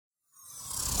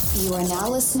You are now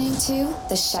listening to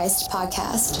the Scheist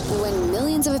Podcast, when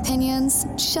millions of opinions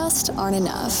just aren't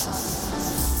enough.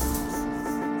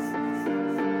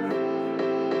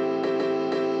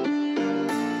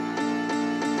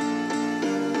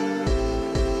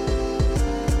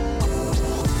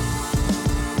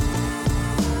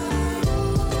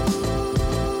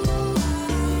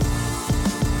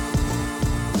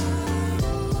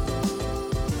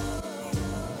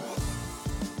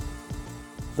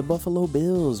 The Buffalo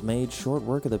Bills made short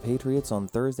work of the Patriots on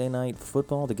Thursday Night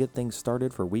Football to get things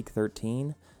started for Week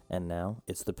 13, and now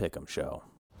it's the Pick'em Show.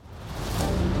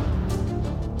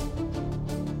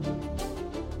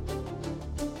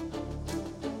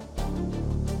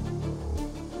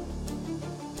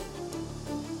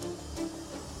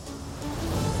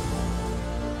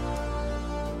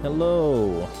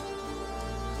 Hello.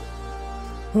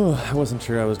 I wasn't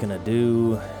sure I was going to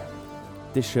do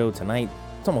this show tonight.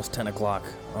 It's almost 10 o'clock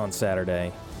on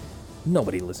Saturday.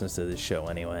 Nobody listens to this show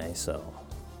anyway, so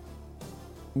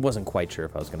wasn't quite sure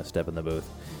if I was going to step in the booth.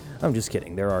 I'm just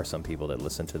kidding. There are some people that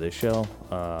listen to this show.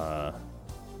 So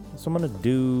I'm going to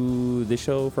do this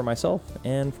show for myself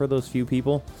and for those few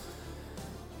people.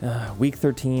 Week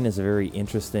 13 is a very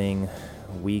interesting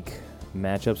week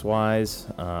matchups-wise.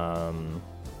 I'm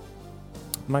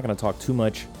not going to talk too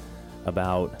much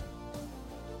about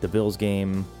the Bills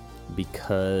game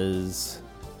because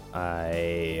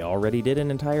I already did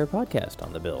an entire podcast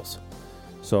on the Bills.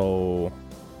 So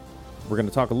we're going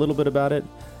to talk a little bit about it,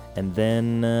 and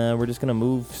then we're just going to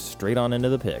move straight on into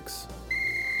the picks.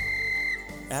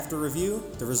 After review,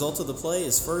 the result of the play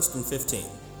is 1st and 15.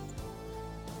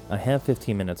 I have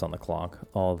 15 minutes on the clock,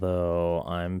 although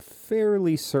I'm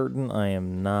fairly certain I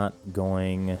am not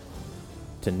going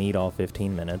to need all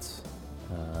 15 minutes.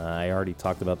 I already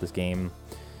talked about this game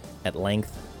at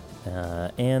length,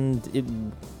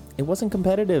 and it wasn't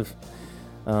competitive.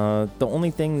 The only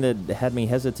thing that had me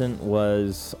hesitant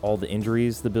was all the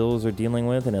injuries the Bills are dealing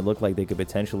with, and it looked like they could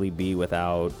potentially be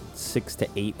without 6 to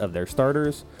 8 of their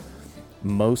starters.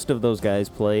 Most of those guys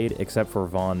played, except for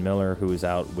Von Miller, who is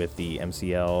out with the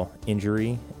MCL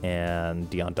injury, and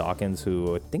Deion Dawkins,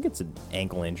 who I think it's an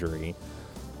ankle injury,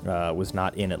 was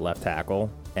not in at left tackle,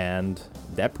 and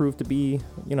that proved to be,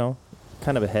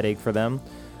 kind of a headache for them,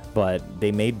 but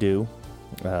they made do.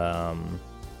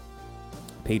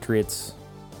 Patriots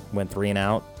went 3 and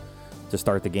out to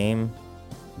start the game.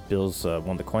 Bills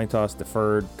won the coin toss,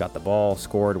 deferred, got the ball,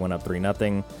 scored, went up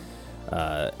 3-0.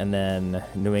 And then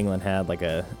New England had like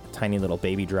a tiny little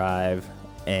baby drive,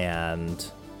 and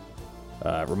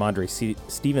Ramondre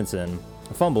Stevenson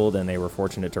fumbled, and they were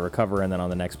fortunate to recover. And then on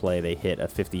the next play, they hit a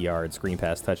 50-yard screen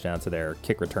pass touchdown to their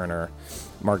kick returner,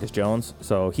 Marcus Jones.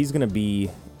 So he's going to be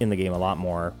in the game a lot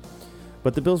more.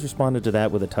 But the Bills responded to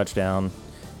that with a touchdown,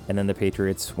 and then the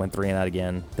Patriots went 3 and out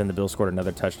again. Then the Bills scored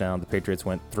another touchdown. The Patriots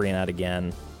went 3 and out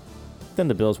again. Then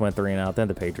the Bills went 3 and out. Then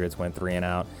the Patriots went 3 and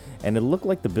out. And it looked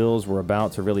like the Bills were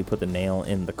about to really put the nail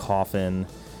in the coffin.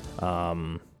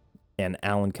 And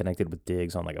Allen connected with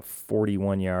Diggs on like a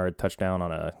 41-yard touchdown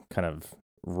on a kind of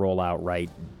rollout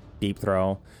right deep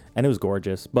throw. And it was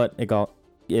gorgeous, but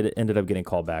it ended up getting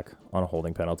called back on a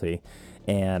holding penalty.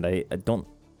 And I don't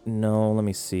know. Let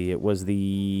me see. It was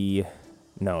the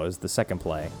second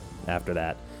play after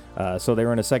that. So they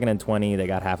were in a 2nd and 20. They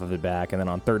got half of it back. And then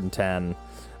on 3rd and 10,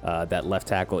 that left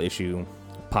tackle issue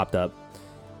popped up,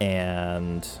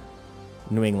 and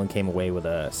New England came away with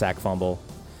a sack fumble,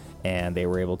 and they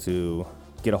were able to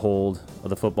get a hold of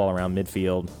the football around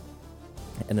midfield,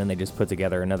 and then they just put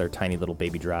together another tiny little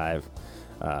baby drive,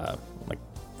 like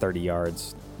 30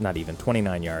 yards, not even,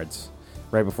 29 yards,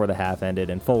 right before the half ended,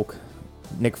 and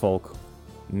Nick Folk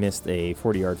missed a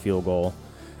 40-yard field goal,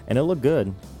 and it looked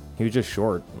good. He was just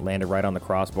short, landed right on the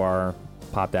crossbar,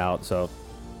 popped out, so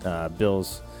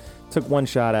Bills took one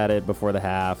shot at it before the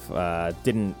half,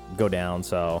 didn't go down,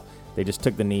 so they just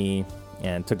took the knee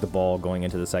and took the ball going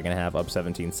into the second half, up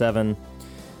 17-7.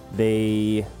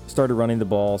 They started running the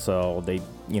ball, so they,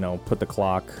 put the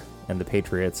clock and the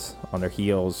Patriots on their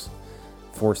heels,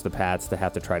 forced the Pats to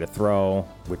have to try to throw,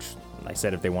 which I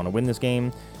said if they want to win this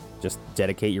game, just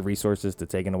dedicate your resources to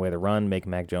taking away the run, make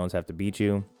Mac Jones have to beat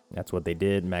you. That's what they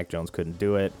did. Mac Jones couldn't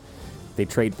do it. They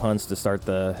trade punts to start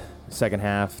the second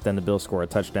half. Then the Bills score a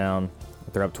touchdown.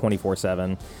 They're up 24-7.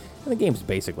 And the game's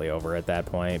basically over at that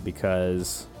point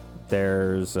because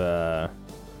there's, 8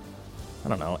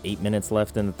 minutes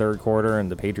left in the third quarter,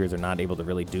 and the Patriots are not able to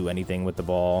really do anything with the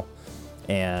ball.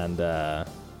 And the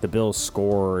Bills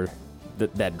scored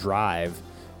that drive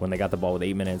when they got the ball with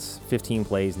 8 minutes, 15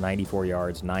 plays, 94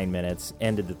 yards, 9 minutes,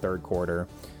 ended the third quarter.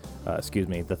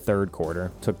 The third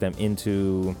quarter took them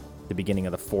into the beginning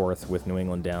of the fourth with New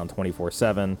England down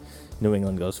 24-7. New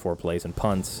England goes 4 plays and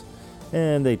punts,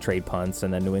 and they trade punts,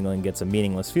 and then New England gets a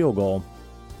meaningless field goal.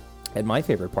 And my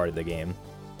favorite part of the game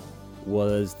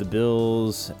was the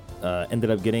Bills ended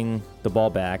up getting the ball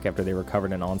back after they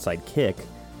recovered an onside kick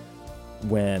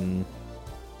when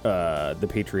the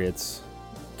Patriots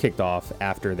kicked off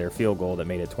after their field goal that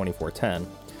made it 24-10.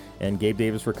 And Gabe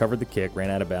Davis recovered the kick, ran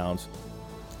out of bounds.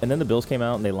 And then the Bills came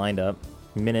out and they lined up.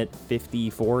 Minute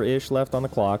 54-ish left on the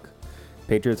clock.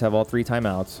 Patriots have all 3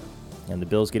 timeouts. And the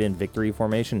Bills get in victory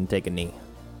formation and take a knee.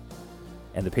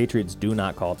 And the Patriots do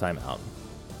not call timeout.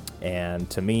 And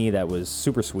to me, that was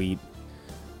super sweet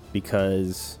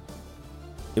because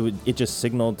it just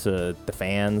signaled to the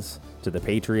fans, to the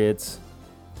Patriots,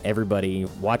 everybody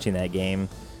watching that game,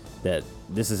 that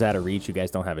this is out of reach. You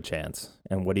guys don't have a chance.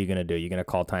 And what are you going to do? You're going to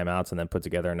call timeouts and then put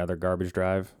together another garbage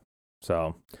drive?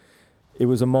 So it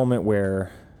was a moment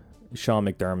where Sean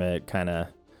McDermott kind of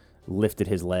lifted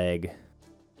his leg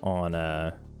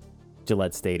on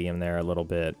Gillette Stadium there a little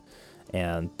bit,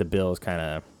 and the Bills kind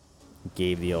of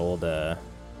gave the old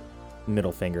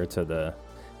middle finger to the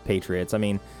Patriots. I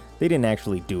mean, they didn't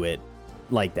actually do it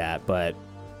like that, but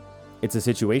it's a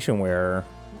situation where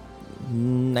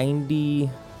 99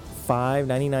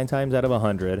 times out of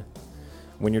 100,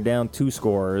 when you're down 2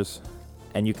 scores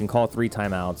and you can call 3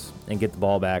 timeouts and get the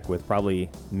ball back with probably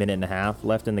a minute and a half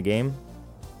left in the game,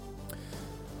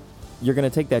 you're going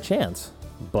to take that chance.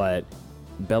 But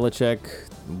Belichick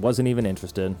wasn't even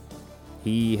interested.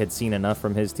 He had seen enough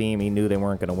from his team. He knew they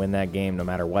weren't going to win that game no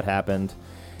matter what happened.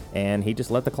 And he just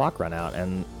let the clock run out.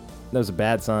 And that was a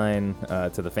bad sign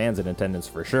to the fans in attendance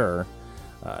for sure.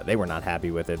 They were not happy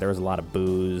with it. There was a lot of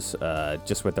boos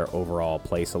just with their overall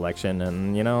play selection.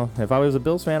 And, you know, if I was a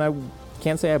Bills fan, I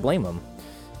can't say I blame them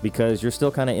because you're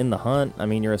still kind of in the hunt. I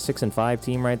mean, you're a 6-5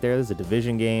 team right there. This is a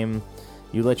division game.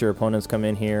 You let your opponents come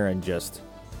in here and just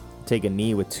take a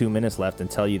knee with 2 minutes left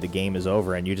and tell you the game is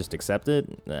over and you just accept it.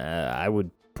 I would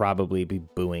probably be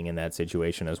booing in that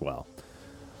situation as well.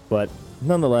 But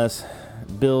nonetheless,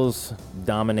 Bills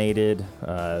dominated.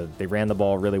 They ran the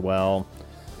ball really well.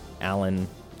 Allen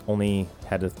only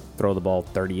had to throw the ball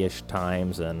 30-ish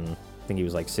times, and I think he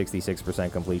was like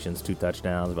 66% completions, 2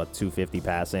 touchdowns, about 250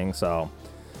 passing. So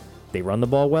they run the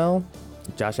ball well.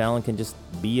 Josh Allen can just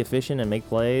be efficient and make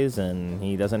plays, and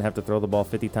he doesn't have to throw the ball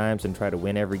 50 times and try to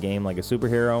win every game like a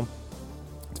superhero.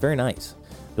 It's very nice.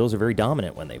 Bills are very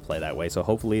dominant when they play that way, so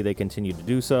hopefully they continue to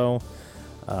do so.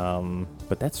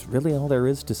 But that's really all there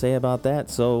is to say about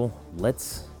that, so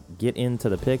let's get into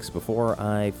the picks before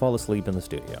I fall asleep in the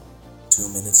studio. 2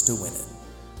 minutes to win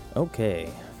it. Okay,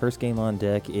 first game on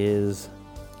deck is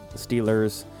the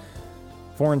Steelers.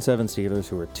 4-7 Steelers,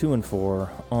 who are 2-4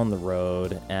 on the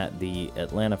road at the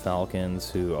Atlanta Falcons,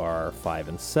 who are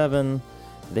 5-7.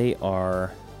 They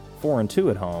are 4-2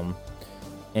 at home,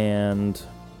 and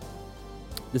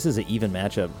this is an even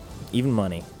matchup, even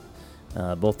money.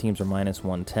 Both teams are minus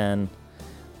 110.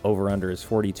 Over/under is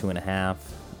 42.5,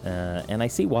 and I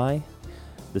see why.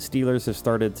 The Steelers have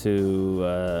started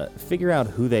to figure out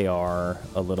who they are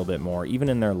a little bit more, even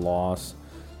in their loss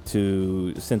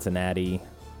to Cincinnati.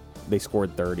 They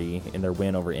scored 30. In their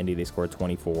win over Indy, they scored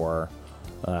 24.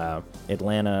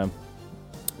 Atlanta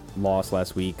lost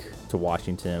last week to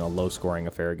Washington, a low-scoring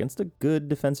affair against a good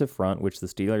defensive front, which the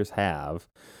Steelers have.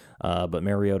 But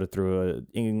Mariota threw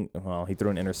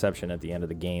an interception at the end of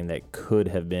the game that could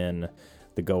have been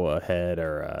the go-ahead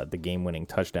or the game-winning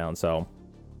touchdown. So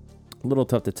a little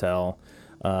tough to tell.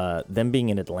 Them being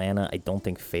in Atlanta, I don't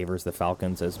think favors the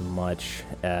Falcons as much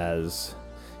as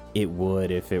it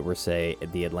would if it were, say,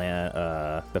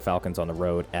 the Falcons on the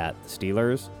road at the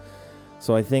Steelers.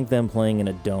 So I think them playing in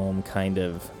a dome kind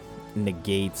of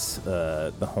negates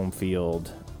the home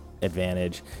field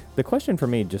advantage. The question for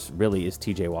me just really is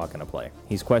TJ Watt going to play?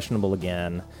 He's questionable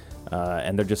again,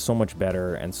 and they're just so much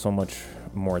better and so much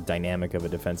more dynamic of a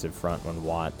defensive front when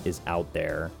Watt is out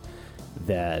there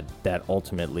that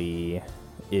ultimately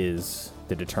is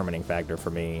the determining factor for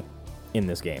me in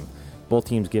this game. Both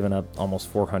teams given up almost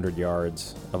 400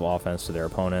 yards of offense to their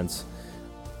opponents.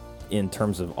 In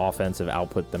terms of offensive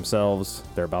output themselves,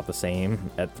 they're about the same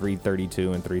at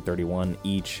 332 and 331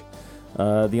 each.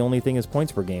 The only thing is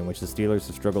points per game, which the Steelers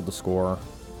have struggled to score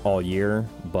all year.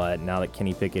 But now that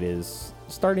Kenny Pickett is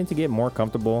starting to get more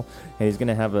comfortable, and he's going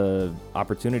to have an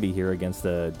opportunity here against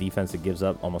the defense that gives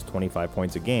up almost 25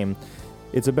 points a game,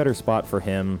 it's a better spot for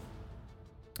him.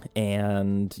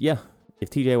 And yeah, if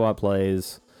TJ Watt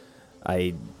plays,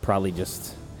 I probably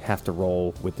just have to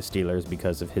roll with the Steelers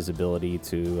because of his ability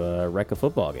to wreck a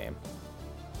football game.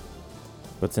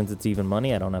 But since it's even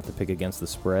money, I don't have to pick against the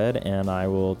spread, and I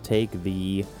will take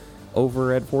the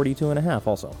over at 42.5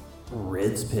 also.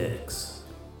 Rids picks.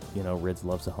 You know, Rids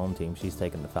loves a home team. She's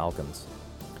taking the Falcons.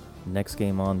 Next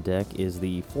game on deck is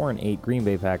the 4-8 Green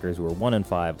Bay Packers, who are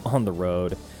 1-5 on the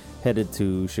road, headed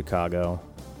to Chicago.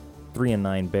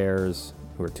 3-9 Bears,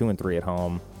 who are 2-3 at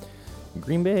home.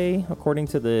 Green Bay, according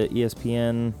to the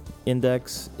ESPN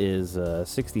index, is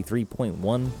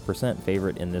 63.1%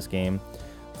 favorite in this game.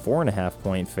 4.5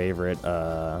 point favorite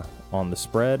on the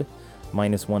spread.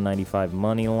 Minus 195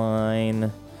 money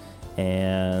line.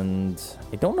 And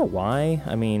I don't know why.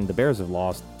 I mean, the Bears have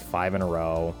lost 5 in a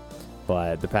row,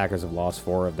 but the Packers have lost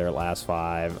 4 of their last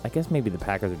 5. I guess maybe the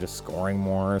Packers are just scoring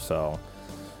more, so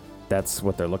that's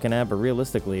what they're looking at. But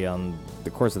realistically, on the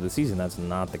course of the season, that's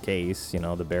not the case. You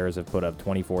know, the Bears have put up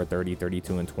 24, 30,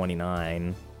 32, and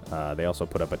 29. They also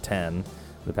put up a 10.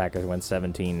 The Packers went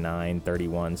 17, 9,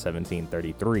 31, 17,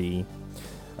 33.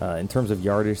 In terms of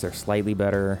yardage, they're slightly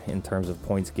better. In terms of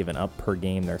points given up per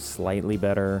game, they're slightly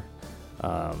better.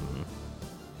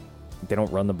 They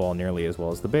don't run the ball nearly as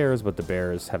well as the Bears, but the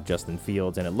Bears have Justin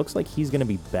Fields, and it looks like he's going to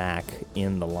be back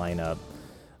in the lineup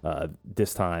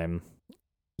this time.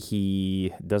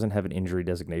 He doesn't have an injury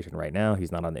designation right now.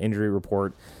 He's not on the injury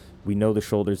report. We know the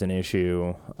shoulder's an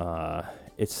issue.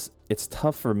 It's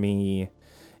tough for me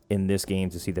in this game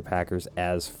to see the Packers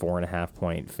as 4.5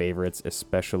 point favorites,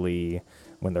 especially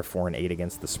when they're 4-8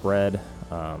 against the spread.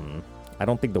 I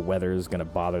don't think the weather is going to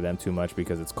bother them too much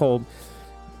because it's cold.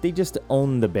 They just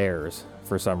own the Bears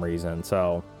for some reason.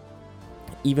 So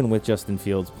even with Justin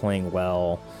Fields playing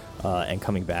well and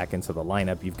coming back into the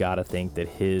lineup, you've got to think that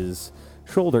his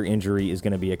shoulder injury is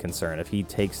going to be a concern. If he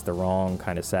takes the wrong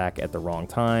kind of sack at the wrong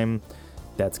time,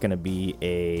 that's going to be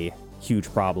a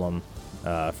huge problem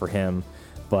for him.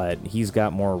 But he's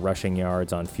got more rushing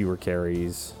yards on fewer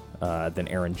carries than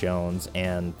Aaron Jones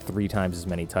and 3 times as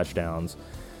many touchdowns.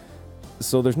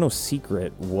 So there's no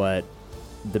secret what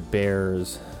the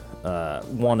Bears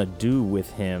want to do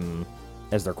with him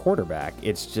as their quarterback.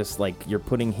 It's just like you're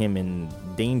putting him in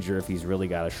danger if he's really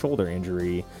got a shoulder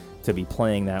injury to be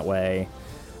playing that way.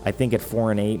 I think at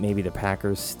 4-8, maybe the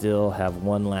Packers still have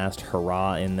one last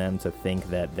hurrah in them to think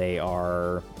that they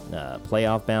are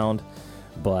playoff bound,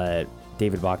 but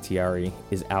David Bakhtiari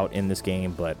is out in this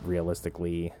game. But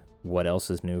realistically, what else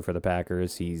is new for the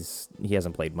Packers? He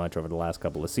hasn't played much over the last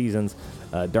couple of seasons.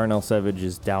 Darnell Savage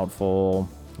is doubtful.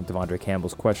 Devondre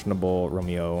Campbell's questionable.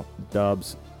 Romeo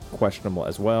Doubs questionable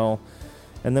as well.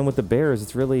 And then with the Bears,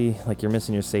 it's really like you're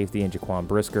missing your safety in Jaquan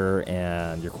Brisker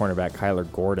and your cornerback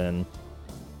Kyler Gordon.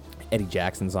 Eddie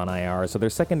Jackson's on IR, so their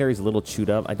secondary is a little chewed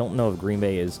up. I don't know if Green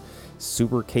Bay is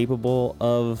super capable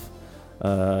of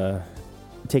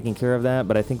taking care of that,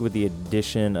 but I think with the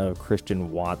addition of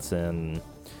Christian Watson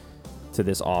to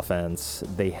this offense,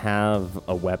 they have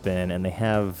a weapon and they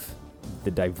have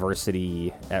the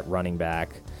diversity at running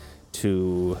back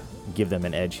to give them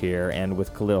an edge here. And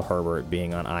with Khalil Herbert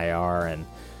being on IR and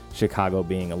Chicago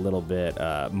being a little bit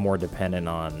more dependent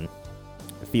on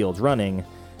Fields running,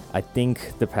 I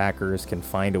think the Packers can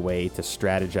find a way to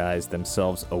strategize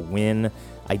themselves a win.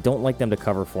 I don't like them to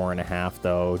cover 4.5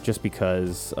 though, just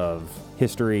because of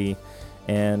history,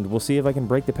 and we'll see if I can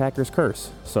break the Packers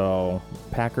curse. So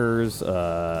Packers,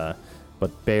 but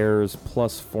Bears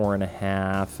plus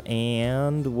 4.5.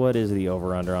 And what is the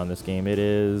over-under on this game? It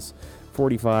is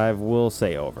 45. We'll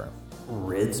say over.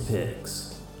 Rids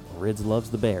picks. Rids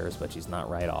loves the Bears, but she's not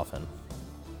right often.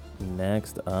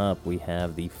 Next up, we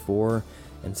have the 4-7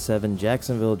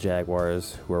 Jacksonville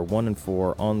Jaguars, who are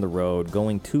 1-4 on the road,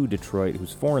 going to Detroit,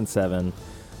 who's 4-7,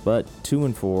 but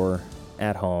 2-4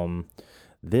 at home.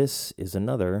 This is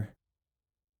another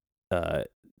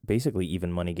basically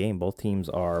even money game. Both teams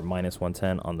are minus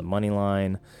 110 on the money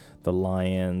line. The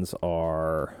Lions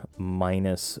are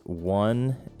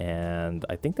 -1, and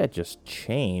I think that just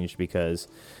changed because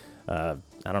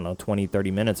I don't know, 20,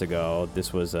 30 minutes ago,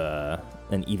 this was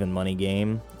an even money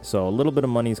game. So a little bit of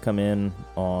money's come in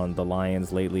on the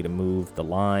Lions lately to move the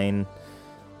line.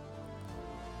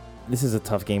 This is a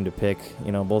tough game to pick.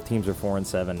 You know, both teams are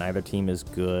 4-7. Neither team is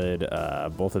good.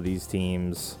 Both of these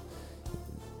teams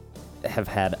have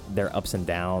had their ups and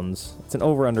downs. It's an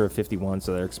over-under of 51,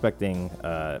 so they're expecting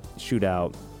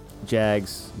shootout.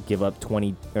 Jags give up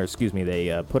 20, or excuse me,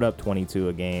 they put up 22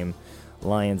 a game.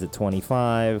 Lions at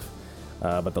 25.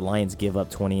 But the Lions give up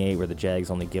 28, where the Jags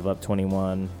only give up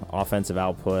 21. Offensive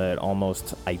output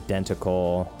almost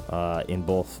identical in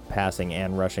both passing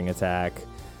and rushing attack.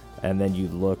 And then you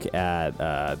look at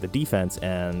the defense,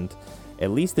 and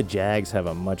at least the Jags have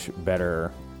a much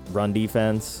better run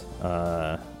defense,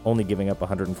 only giving up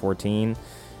 114.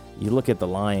 You look at the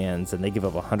Lions, and they give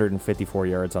up 154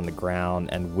 yards on the ground,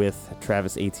 and with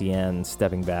Travis Etienne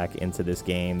stepping back into this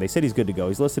game, they said he's good to go.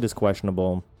 He's listed as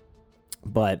questionable,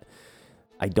 but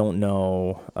I don't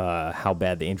know how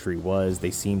bad the injury was.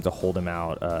 They seem to hold him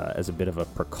out as a bit of a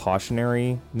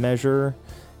precautionary measure,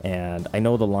 and I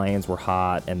know the Lions were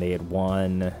hot, and they had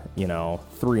won,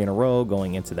 3 in a row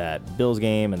going into that Bills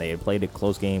game, and they had played a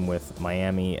close game with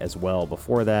Miami as well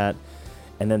before that.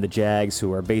 And then the Jags,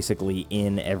 who are basically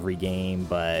in every game,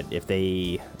 but if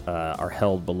they are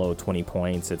held below 20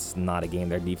 points, it's not a game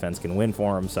their defense can win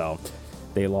for them. So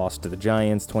they lost to the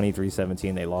Giants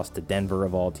 23-17. They lost to Denver,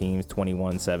 of all teams,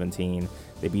 21-17.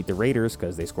 They beat the Raiders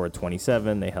because they scored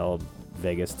 27. They held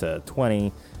Vegas to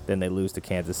 20. Then they lose to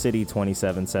Kansas City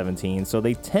 27-17. So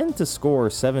they tend to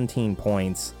score 17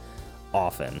 points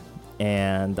often.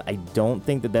 And I don't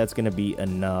think that that's going to be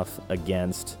enough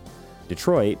against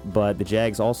Detroit, but the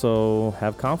Jags also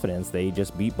have confidence. They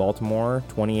just beat Baltimore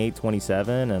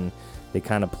 28-27, and they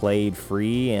kind of played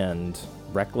free and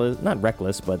not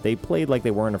reckless, but they played like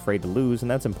they weren't afraid to lose,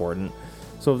 and that's important.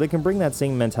 So if they can bring that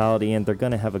same mentality in, they're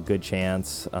going to have a good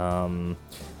chance. I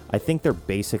think they're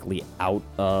basically out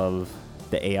of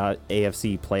the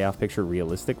AFC playoff picture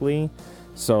realistically.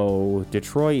 So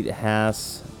Detroit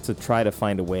has to try to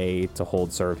find a way to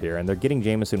hold serve here, and they're getting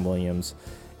Jameson Williams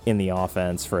in the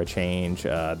offense for a change.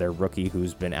 Their rookie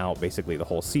who's been out basically the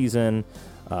whole season.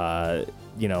 DeAndre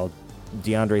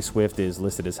Swift is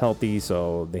listed as healthy,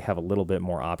 so they have a little bit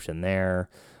more option there.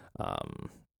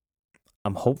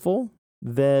 I'm hopeful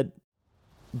that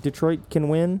Detroit can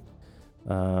win.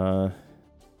 With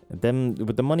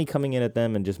the money coming in at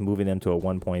them and just moving them to a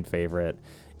 1-point favorite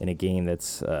in a game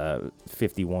that's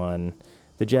 51.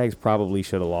 The Jags probably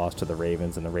should have lost to the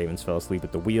Ravens, and the Ravens fell asleep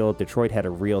at the wheel. Detroit had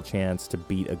a real chance to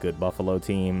beat a good Buffalo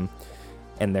team,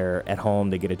 and they're at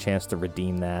home. They get a chance to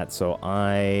redeem that. So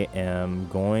I am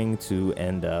going to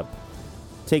end up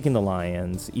taking the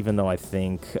Lions, even though I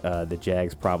think the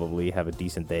Jags probably have a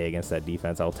decent day against that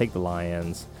defense. I'll take the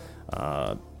Lions.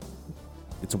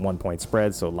 It's a 1-point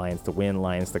spread, so Lions to win,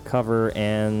 Lions to cover,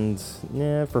 and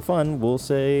for fun, we'll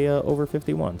say over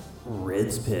 51.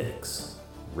 Rids picks.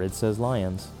 Rid says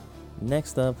Lions.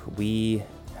 Next up, we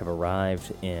have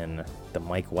arrived in the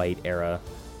Mike White era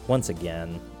once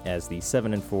again as the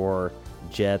 7-4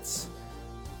 Jets,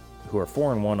 who are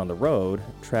 4-1 on the road,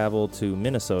 travel to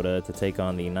Minnesota to take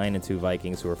on the 9-2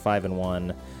 Vikings, who are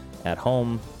 5-1 at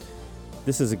home.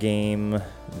 This is a game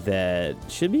that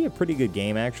should be a pretty good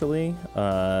game, actually.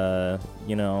 The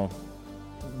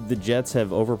Jets have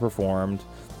overperformed.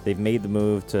 They've made the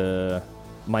move to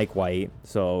Mike White,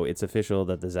 so it's official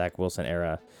that the Zach Wilson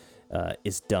era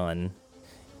is done.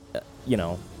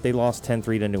 They lost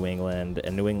 10-3 to New England,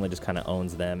 and New England just kind of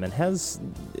owns them and has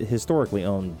historically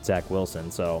owned Zach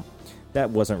Wilson, so that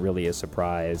wasn't really a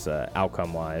surprise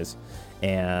outcome-wise.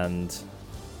 And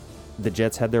the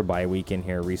Jets had their bye week in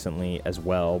here recently as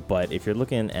well, but if you're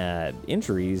looking at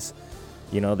injuries,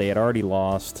 they had already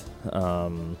lost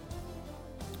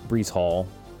Breece Hall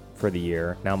for the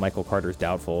year. Now Michael Carter's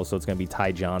doubtful, so it's going to be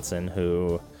Ty Johnson,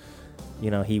 who,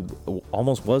 he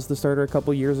almost was the starter a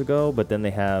couple years ago, but then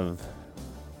they have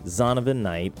Zonovan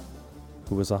Knight,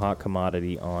 who was a hot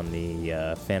commodity on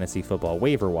the fantasy football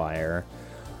waiver wire,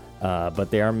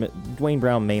 but Dwayne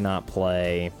Brown may not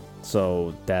play,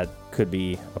 so that could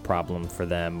be a problem for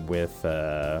them with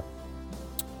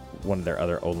one of their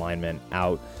other O-linemen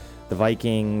out. The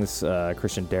Vikings,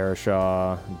 Christian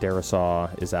Darrisaw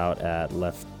is out at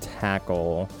left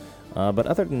tackle. But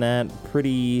other than that,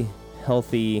 pretty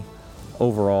healthy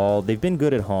overall. They've been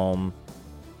good at home.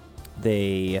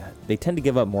 They tend to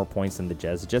give up more points than the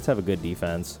Jets. The Jets have a good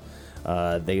defense.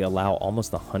 They allow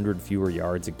almost 100 fewer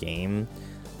yards a game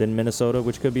than Minnesota,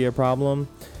 which could be a problem.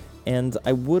 And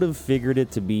I would have figured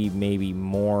it to be maybe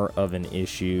more of an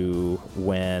issue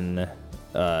when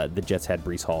the Jets had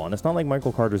Breece Hall. And it's not like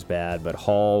Michael Carter's bad, but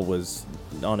Hall was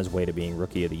on his way to being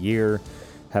Rookie of the Year,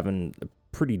 having a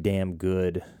pretty damn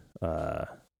good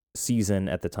season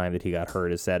at the time that he got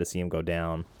hurt. It's sad to see him go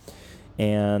down.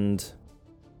 And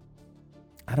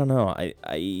I don't know. I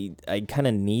kind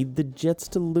of need the Jets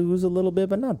to lose a little bit,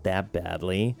 but not that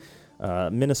badly.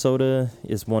 Minnesota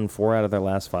is won 4 out of their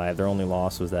last 5. Their only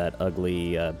loss was that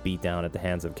ugly beatdown at the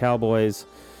hands of Cowboys.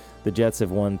 The Jets have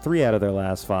won 3 out of their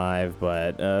last 5,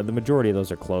 but the majority of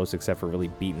those are close, except for really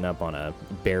beating up on a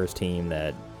Bears team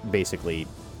that basically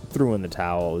threw in the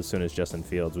towel as soon as Justin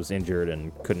Fields was injured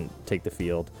and couldn't take the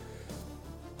field.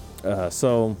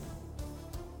 So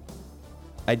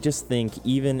I just think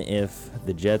even if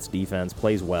the Jets defense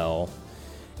plays well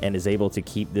and is able to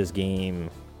keep this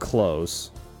game close,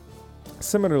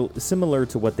 Similar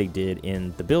to what they did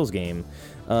in the Bills game,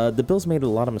 the Bills made a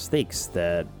lot of mistakes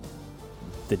that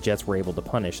the Jets were able to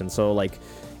punish. And so, like,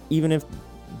 even if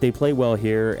they play well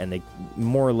here and they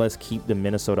more or less keep the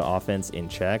Minnesota offense in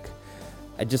check,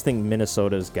 I just think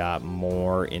Minnesota's got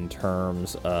more in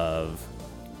terms of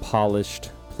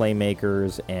polished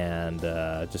playmakers and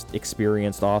just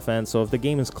experienced offense. So if the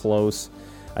game is close,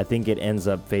 I think it ends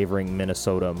up favoring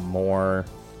Minnesota more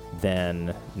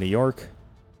than New York.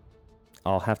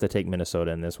 I'll have to take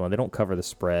Minnesota in this one. They don't cover the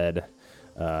spread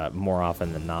more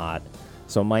often than not.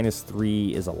 So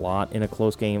 -3 is a lot in a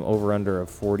close game. Over/under of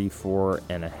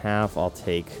 44.5. I'll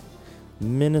take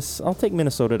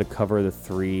Minnesota to cover the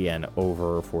 3 and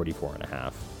over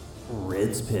 44.5.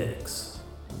 Rids picks.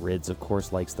 Rids, of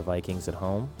course, likes the Vikings at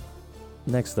home.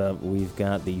 Next up, we've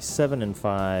got the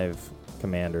 7-5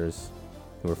 Commanders,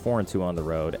 who are 4-2 on the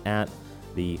road, at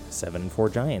the 7-4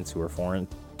 Giants, who are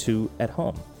 4-2 at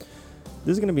home.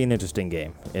 This is going to be an interesting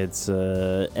game. It's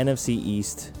a NFC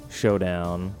East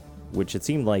showdown, which it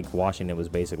seemed like Washington was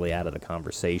basically out of the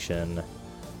conversation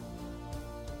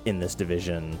in this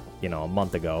division, a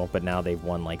month ago, but now they've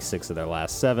won like 6 of their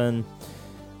last 7.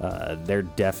 They're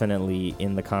definitely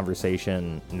in the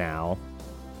conversation now.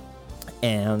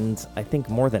 And I think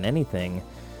more than anything,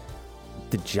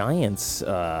 the Giants,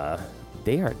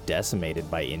 they are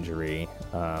decimated by injury.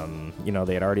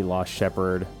 They had already lost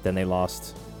Shepard, then they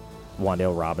lost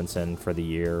Wan'Dale Robinson for the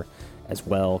year as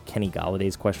well. Kenny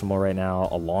Galladay's questionable right now,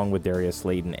 along with Darius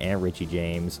Slayton and Richie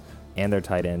James, and their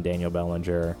tight end Daniel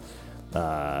Bellinger.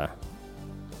 Their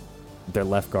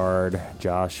left guard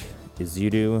Josh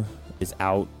Izudu is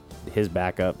out. His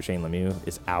backup Shane Lemieux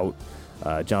is out.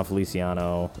 John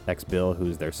Feliciano, ex-Bill,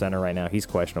 who's their center right now, he's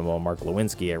questionable. Mark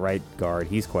Lewinsky at right guard,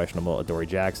 he's questionable. Adoree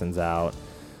Jackson's out.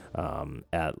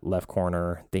 At left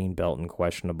corner, Dane Belton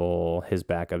questionable. His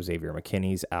backup Xavier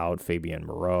McKinney's out. Fabian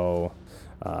Moreau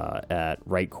at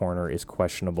right corner is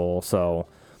questionable. So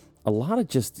a lot of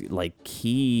just like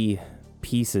key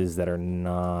pieces that are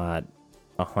not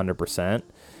 100%.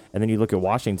 And then you look at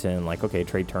Washington, like, okay,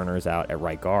 Trey Turner's out at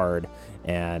right guard,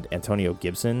 and Antonio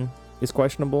Gibson is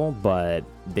questionable, but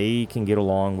they can get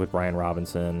along with Brian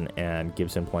Robinson and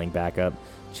Gibson playing backup.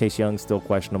 Chase Young's still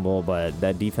questionable, but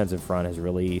that defensive front has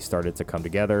really started to come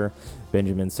together.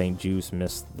 Benjamin St-Juste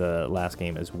missed the last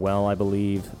game as well, I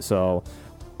believe. So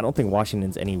I don't think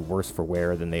Washington's any worse for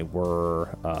wear than they were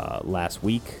last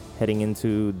week heading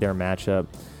into their matchup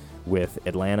with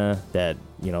Atlanta that,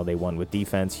 they won with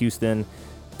defense. Houston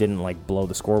didn't blow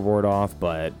the scoreboard off,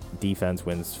 but defense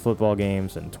wins football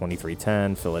games. And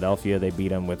 23-10, Philadelphia, they beat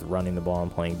them with running the ball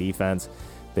and playing defense.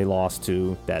 They lost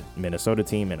to that Minnesota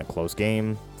team in a close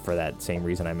game for that same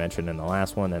reason I mentioned in the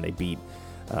last one, and they beat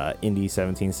Indy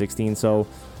 17-16. So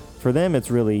for them,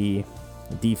 it's really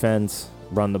defense,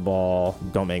 run the ball,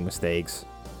 don't make mistakes.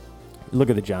 Look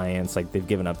at the Giants. They've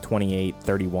given up 28,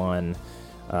 31,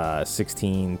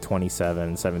 16,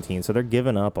 27, 17. So they're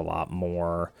giving up a lot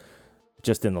more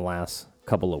just in the last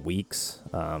couple of weeks.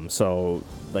 So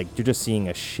you're just seeing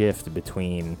a shift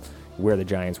between where the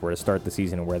Giants were to start the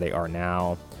season and where they are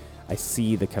now. I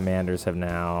see the Commanders have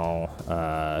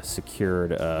now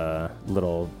secured a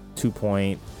little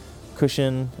 2-point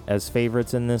cushion as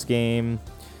favorites in this game,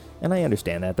 and I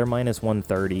understand that. They're minus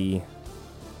 130.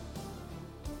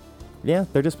 Yeah,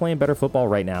 they're just playing better football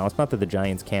right now. It's not that the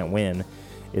Giants can't win.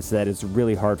 It's that it's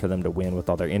really hard for them to win with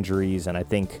all their injuries, and I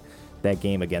think that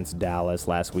game against Dallas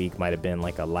last week might have been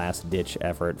a last-ditch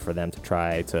effort for them to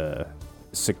try to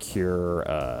secure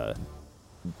a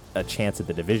chance at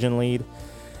the division lead.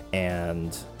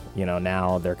 And,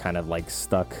 now they're kind of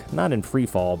stuck, not in free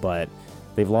fall, but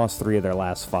they've lost 3 of their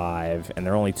last 5, and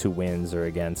their only 2 wins are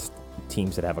against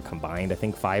teams that have a combined, I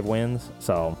think, 5 wins.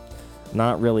 So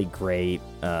not really great.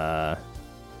 And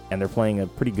they're playing a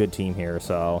pretty good team here.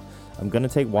 So I'm going to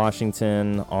take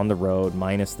Washington on the road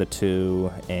minus the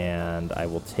 2, and I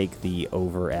will take the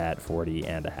over at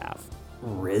 40.5.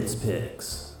 Rids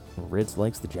picks. Rids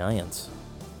likes the Giants.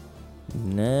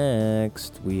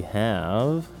 Next, we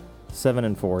have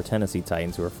 7-4 Tennessee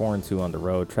Titans, who are 4-2 on the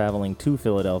road, traveling to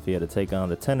Philadelphia to take on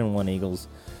the 10-1 Eagles,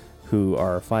 who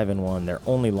are 5-1. Their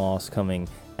only loss coming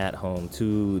at home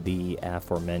to the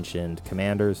aforementioned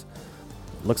Commanders.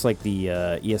 Looks like the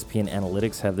ESPN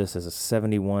analytics have this as a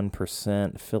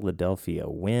 71% Philadelphia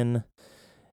win.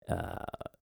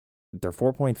 They're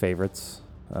 4-point favorites,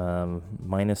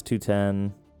 minus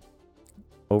 210,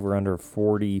 over under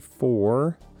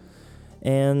 44.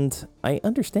 And I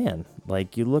understand.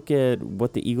 You look at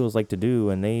what the Eagles like to do,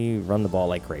 and they run the ball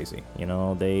like crazy.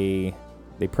 They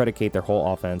predicate their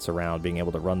whole offense around being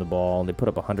able to run the ball. They put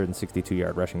up 162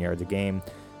 rushing yards a game.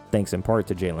 thanks in part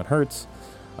to Jalen Hurts.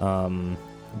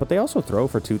 But they also throw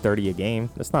for 230 a game.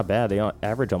 That's not bad. They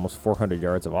average almost 400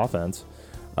 yards of offense.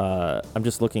 I'm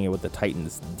just looking at what the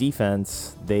Titans'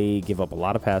 defense. They give up a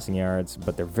lot of passing yards,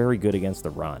 but they're very good against the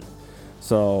run.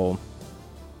 So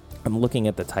I'm looking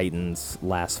at the Titans'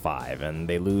 last 5, and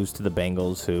they lose to the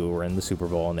Bengals, who were in the Super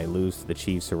Bowl, and they lose to the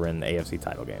Chiefs, who were in the AFC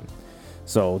title game.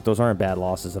 So those aren't bad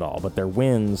losses at all, but their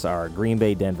wins are Green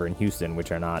Bay, Denver, and Houston,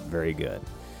 which are not very good.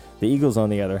 The Eagles, on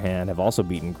the other hand, have also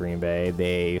beaten Green Bay.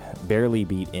 They barely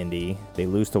beat Indy. They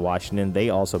lose to Washington.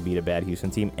 They also beat a bad Houston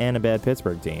team and a bad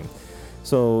Pittsburgh team.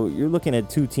 So you're looking at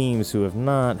two teams who have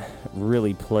not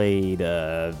really played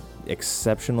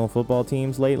exceptional football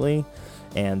teams lately.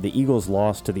 And the Eagles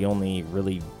lost to the only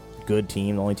really good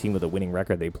team, the only team with a winning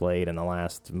record they played in the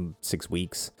last 6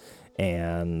 weeks.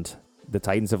 And the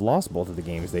Titans have lost both of the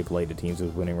games they played to teams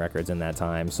with winning records in that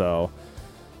time. So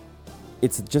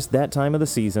it's just that time of the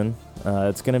season.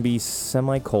 It's going to be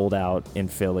semi-cold out in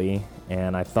Philly,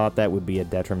 and I thought that would be a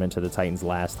detriment to the Titans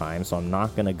last time, so I'm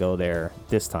not going to go there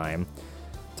this time.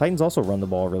 Titans also run the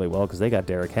ball really well because they got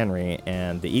Derrick Henry,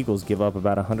 and the Eagles give up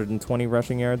about 120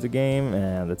 rushing yards a game,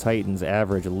 and the Titans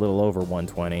average a little over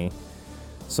 120.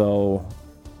 So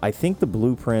I think the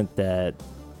blueprint that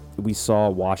we saw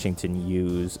Washington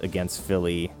use against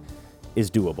Philly is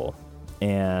doable.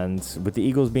 And with the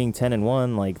Eagles being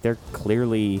 10-1, like, they're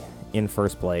clearly in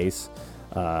first place.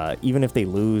 Even if they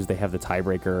lose, they have the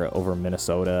tiebreaker over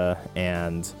Minnesota,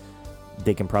 and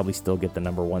they can probably still get the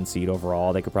number 1 seed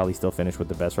overall. They could probably still finish with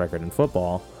the best record in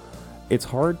football. It's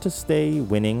hard to stay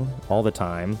winning all the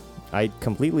time. I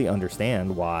completely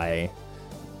understand why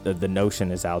the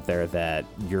notion is out there that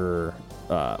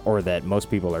or that most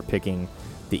people are picking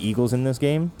the Eagles in this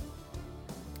game.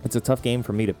 It's a tough game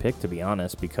for me to pick, to be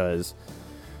honest, because,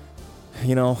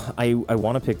 you know, I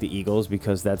want to pick the Eagles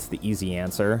because that's the easy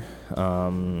answer.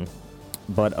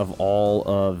 But of all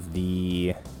of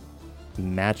the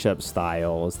matchup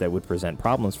styles that would present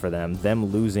problems for them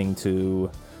losing to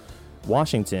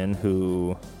Washington,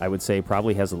 who I would say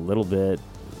probably has a little bit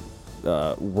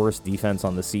worse defense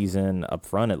on the season, up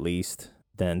front at least,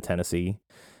 than Tennessee.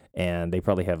 And they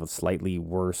probably have a slightly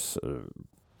worse...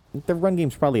 the run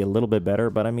game's probably a little bit better,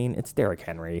 but I mean, it's Derrick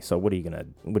Henry, so what are you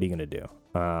gonna do?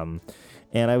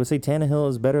 And I would say Tannehill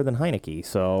is better than Heineke.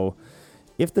 So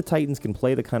if the Titans can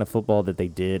play the kind of football that they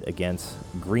did against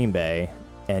Green Bay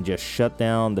and just shut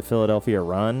down the Philadelphia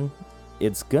run,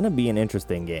 it's gonna be an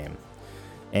interesting game.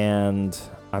 And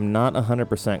I'm not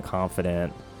 100%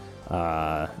 confident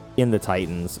in the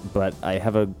Titans, but I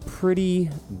have a pretty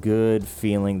good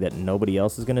feeling that nobody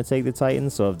else is going to take the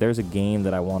Titans. So if there's a game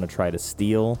that I want to try to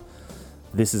steal,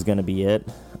 this is going to be it.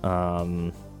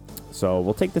 So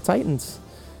we'll take the Titans.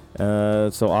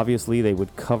 So obviously they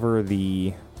would cover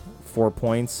the 4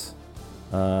 points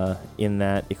in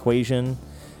that equation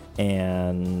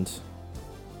and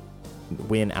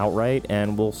win outright,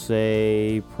 and we'll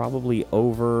say probably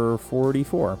over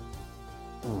 44.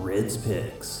 Rids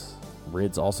picks.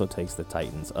 Rids also takes the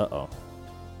Titans.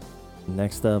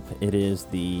 Next up, it is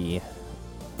the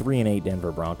 3-8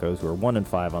 Denver Broncos, who are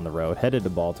 1-5 on the road, headed to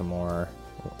Baltimore,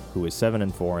 who is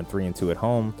 7-4 and 3-2 at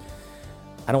home.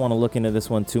 I don't want to look into this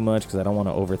one too much because I don't want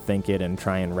to overthink it and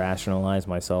try and rationalize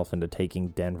myself into taking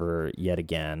Denver yet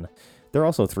again. They're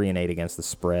also 3-8 against the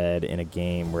spread in a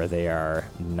game where they are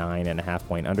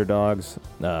 9.5-point underdogs.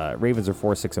 Ravens are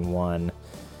 4-6-1.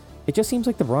 It just seems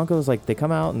like the Broncos, like, they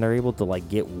come out and they're able to, like,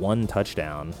 get one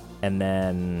touchdown, and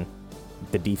then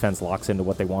the defense locks into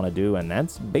what they want to do, and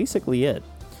that's basically it.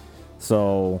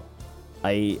 So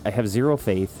I have zero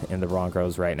faith in the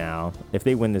Broncos right now. If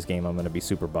they win this game, I'm going to be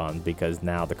super bummed because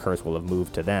now the curse will have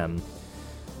moved to them.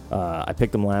 I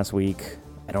picked them last week.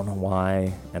 I don't know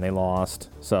why, and they lost.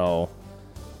 So,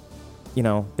 you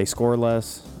know, they score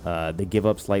less. They give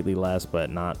up slightly less, but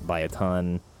not by a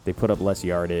ton. They put up less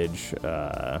yardage.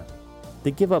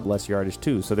 They give up less yardage,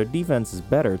 too. So their defense is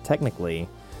better, technically,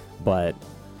 but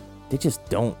they just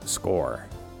don't score.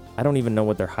 I don't even know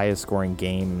what their highest scoring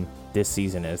game this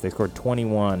season is. They scored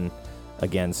 21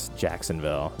 against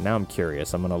Jacksonville. Now I'm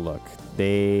curious. I'm going to look.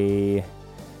 They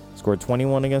scored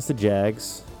 21 against the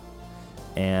Jags,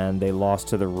 and they lost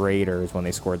to the Raiders when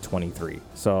they scored 23.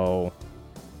 So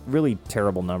really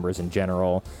terrible numbers in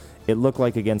general. It looked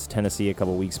like against Tennessee a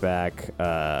couple weeks back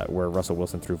where Russell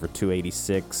Wilson threw for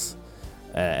 286,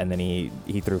 and then he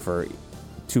threw for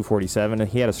 247.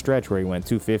 He had a stretch where he went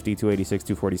 250, 286,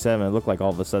 247. It looked like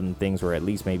all of a sudden things were at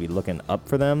least maybe looking up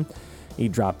for them. He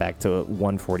dropped back to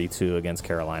 142 against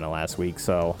Carolina last week.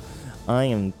 So I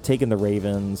am taking the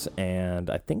Ravens, and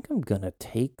I think I'm going to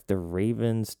take the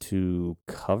Ravens to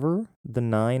cover the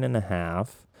 9.5.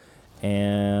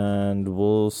 And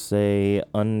we'll say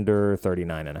under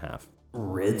 39.5.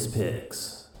 Rids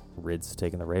picks. Rids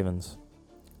taking the Ravens.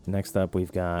 Next up,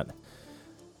 we've got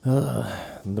the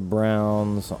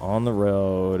Browns on the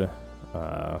road.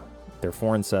 They're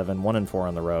 4-7, 1-4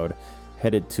 on the road.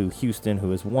 Headed to Houston,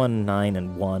 who is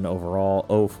 1-9-1 overall,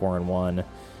 0-4-1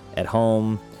 at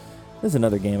home. This is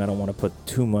another game I don't want to put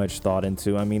too much thought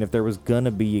into. I mean, if there was going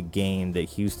to be a game that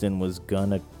Houston was going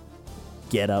to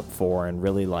get up for and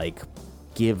really, like,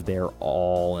 give their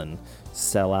all and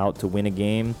sell out to win a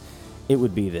game, it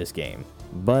would be this game.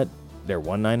 But they're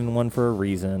 1-9-1 for a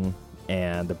reason,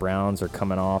 and the Browns are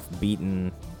coming off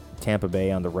beating Tampa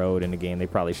Bay on the road in a game they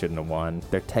probably shouldn't have won.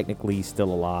 They're technically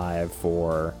still alive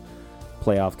for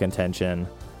playoff contention.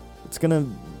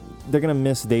 They're gonna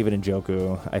miss David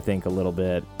Njoku, I think, a little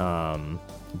bit.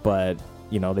 But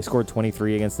you know, they scored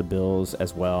 23 against the Bills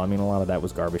as well. I mean, a lot of that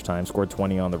was garbage time. Scored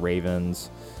 20 on the Ravens.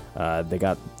 They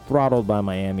got throttled by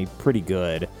Miami pretty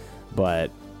good,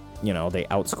 but you know, they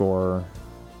outscore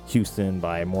Houston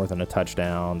by more than a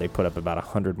touchdown. They put up about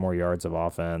 100 more yards of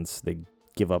offense. They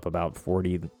give up about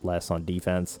 40 less on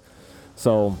defense.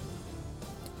 So,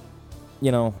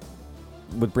 you know,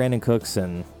 with Brandon Cooks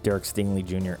and Derek Stingley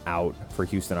Jr. out for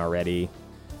Houston already,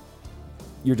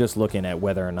 you're just looking at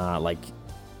whether or not, like,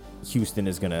 Houston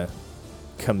is going to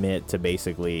commit to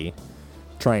basically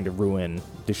trying to ruin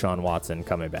Deshaun Watson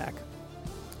coming back.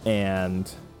 And,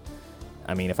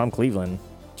 I mean, if I'm Cleveland,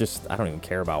 I don't even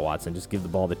care about Watson. Just give the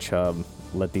ball to Chubb.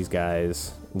 Let these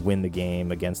guys win the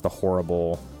game against the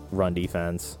horrible run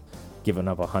defense, giving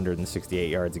up 168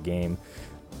 yards a game.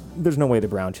 There's no way the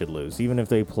Browns should lose. Even if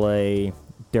they play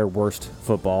their worst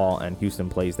football and Houston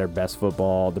plays their best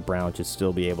football, the Browns should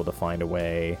still be able to find a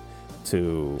way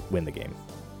to win the game.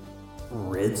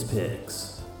 Rids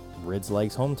picks. Rids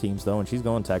likes home teams, though, and she's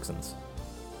going Texans.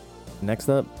 Next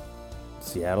up,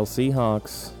 Seattle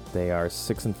Seahawks. They are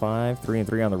 6-5,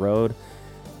 3-3 on the road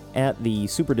at the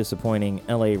super disappointing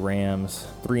LA Rams,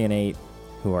 3-8,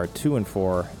 who are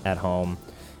 2-4 at home.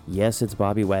 Yes, it's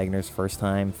Bobby Wagner's first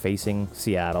time facing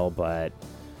Seattle, but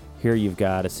here you've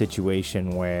got a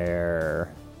situation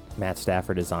where Matt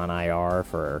Stafford is on IR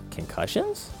for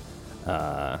concussions.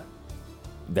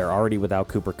 They're already without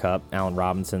Cooper Kupp. Allen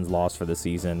Robinson's lost for the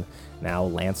season. Now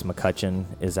Lance McCutcheon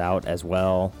is out as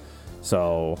well.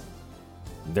 So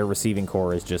their receiving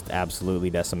core is just absolutely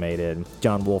decimated.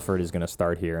 John Wolford is going to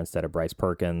start here instead of Bryce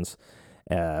Perkins.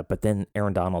 But then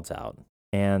Aaron Donald's out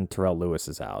and Terrell Lewis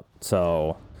is out.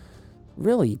 So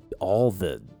really all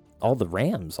the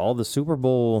Rams, all the Super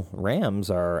Bowl Rams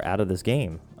are out of this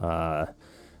game.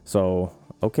 So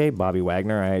okay, Bobby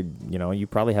Wagner, you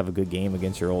probably have a good game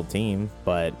against your old team,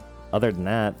 but other than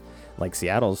that, like,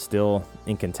 Seattle's still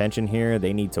in contention here.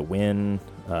 They need to win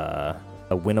a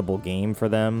winnable game for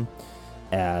them,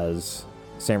 as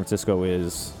San Francisco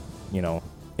is,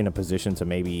 in a position to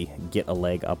maybe get a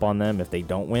leg up on them if they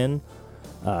don't win.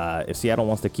 If Seattle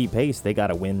wants to keep pace, they got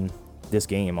to win this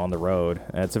game on the road.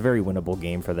 It's a very winnable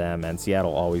game for them, and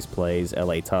Seattle always plays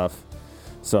LA tough.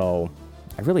 So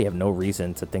I really have no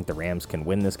reason to think the Rams can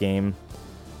win this game.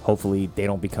 Hopefully they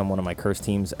don't become one of my cursed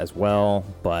teams as well,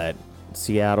 but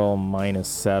Seattle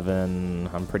 -7,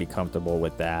 I'm pretty comfortable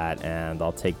with that, and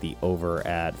I'll take the over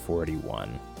at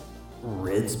 41.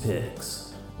 Rids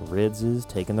picks. Rids is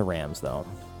taking the Rams, though.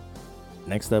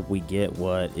 Next up, we get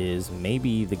what is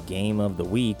maybe the game of the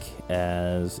week,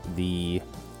 as the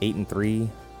 8-3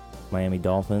 Miami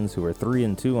Dolphins, who are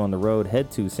 3-2 on the road, head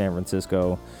to San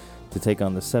Francisco to take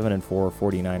on the 7-4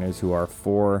 49ers, who are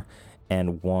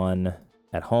 4-1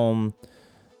 at home.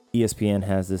 ESPN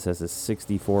has this as a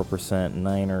 64%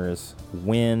 Niners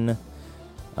win.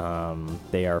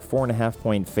 They are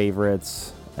 4.5-point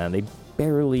favorites, and they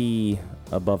barely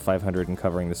above 500 in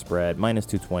covering the spread.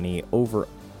 -220, over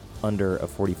under a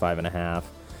 45.5.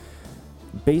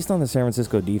 Based on the San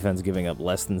Francisco defense giving up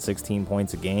less than 16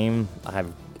 points a game,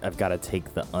 I've got to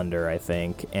take the under, I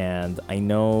think. And I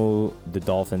know the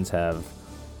Dolphins have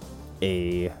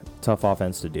a tough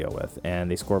offense to deal with,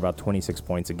 and they score about 26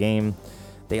 points a game.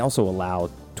 They also allow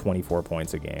 24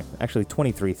 points a game. Actually,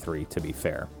 23-3 to be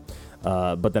fair.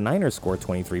 But the Niners score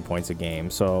 23 points a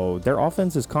game, so their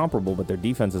offense is comparable, but their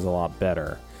defense is a lot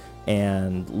better.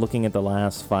 And looking at the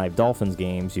last 5 Dolphins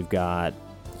games, you've got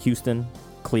Houston,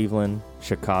 Cleveland,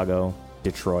 Chicago,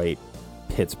 Detroit,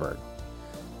 Pittsburgh.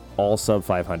 All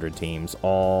sub-500 teams,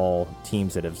 all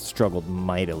teams that have struggled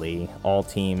mightily, all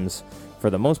teams, for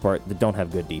the most part, that don't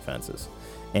have good defenses.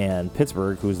 And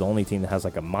Pittsburgh, who's the only team that has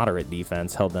like a moderate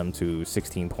defense, held them to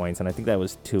 16 points, and I think that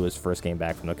was Tua's first game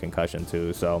back from the concussion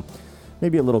too, so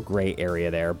maybe a little gray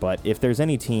area there. But if there's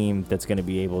any team that's going to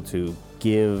be able to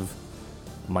give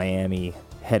Miami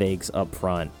headaches up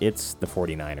front, it's the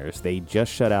 49ers. They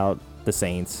just shut out the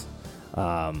Saints.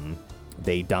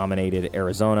 They dominated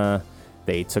Arizona.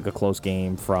 They took a close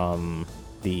game from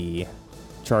the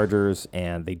Chargers,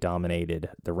 and they dominated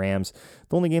the Rams.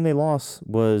 The only game they lost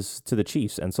was to the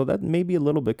Chiefs, and so that may be a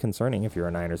little bit concerning if you're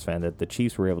a Niners fan, that the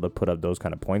Chiefs were able to put up those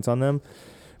kind of points on them.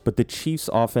 But the Chiefs'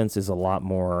 offense is a lot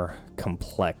more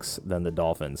complex than the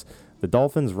Dolphins. The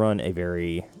Dolphins run a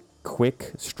very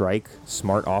quick, strike,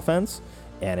 smart offense,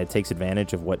 and it takes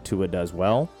advantage of what Tua does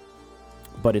well,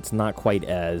 but it's not quite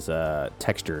as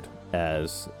textured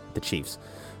as the Chiefs.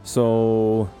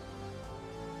 So,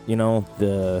 you know,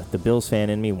 the Bills fan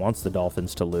in me wants the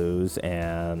Dolphins to lose,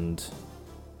 and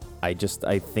I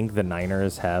think the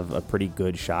Niners have a pretty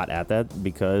good shot at that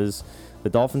because the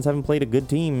Dolphins haven't played a good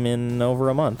team in over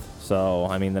a month. So,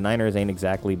 I mean, the Niners ain't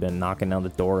exactly been knocking down the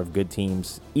door of good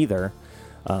teams either.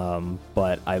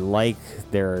 But I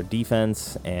like their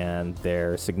defense and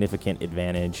their significant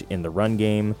advantage in the run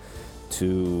game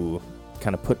to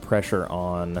kind of put pressure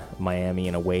on Miami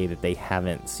in a way that they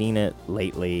haven't seen it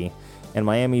lately. And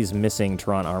Miami's missing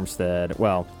Teron Armstead.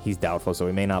 Well, he's doubtful, so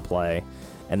he may not play.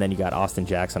 And then you got Austin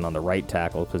Jackson on the right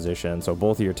tackle position. So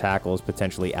both of your tackles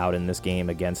potentially out in this game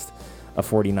against a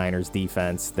 49ers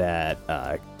defense that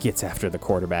gets after the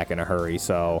quarterback in a hurry.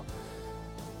 So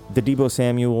the Deebo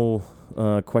Samuel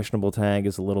questionable tag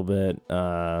is a little bit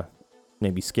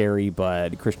maybe scary,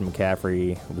 but Christian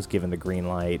McCaffrey was given the green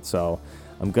light. So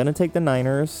I'm going to take the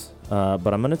Niners,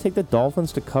 but I'm going to take the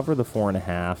Dolphins to cover the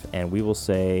 4.5, and we will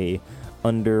say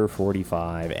under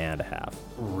 45.5.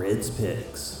 Reds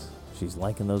picks. She's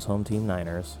liking those home team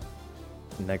Niners.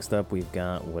 Next up, we've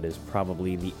got what is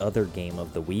probably the other game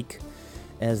of the week,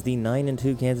 as the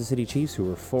 9-2 Kansas City Chiefs,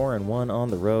 who are 4-1 on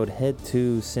the road, head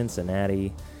to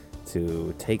Cincinnati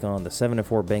to take on the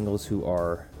 7-4 Bengals, who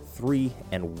are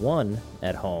 3-1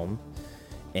 at home.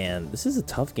 And this is a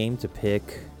tough game to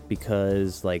pick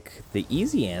because, like, the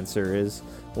easy answer is,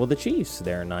 well, the Chiefs.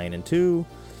 They're 9-2.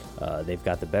 They've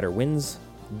got the better wins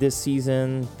this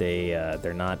season.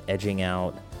 They're not edging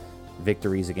out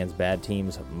victories against bad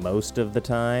teams most of the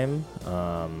time.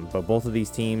 But both of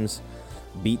these teams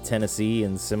beat Tennessee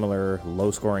in similar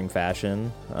low-scoring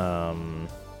fashion.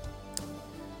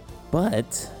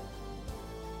 But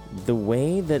the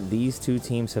way that these two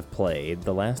teams have played,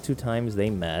 the last two times they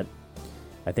met,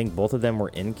 I think both of them were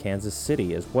in Kansas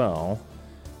City as well.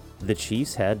 The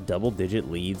Chiefs had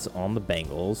double-digit leads on the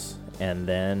Bengals, and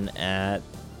then at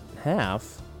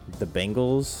half, the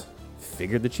Bengals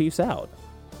figured the Chiefs out.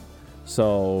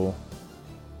 So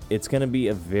it's going to be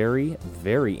a very,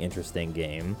 very interesting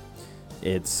game.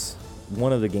 It's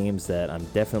one of the games that I'm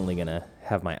definitely going to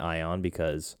have my eye on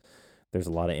because there's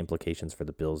a lot of implications for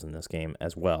the Bills in this game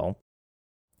as well.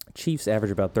 Chiefs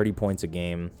average about 30 points a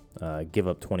game, give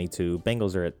up 22.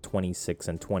 Bengals are at 26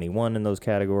 and 21 in those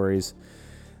categories.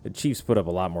 The Chiefs put up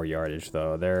a lot more yardage,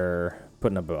 though. They're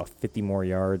putting up about 50 more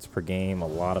yards per game. A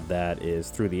lot of that is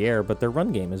through the air, but their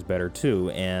run game is better,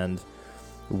 too. And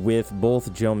with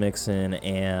both Joe Mixon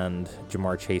and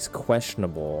Jamar Chase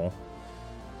questionable,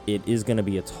 it is going to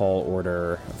be a tall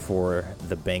order for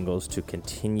the Bengals to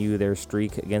continue their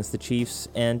streak against the Chiefs.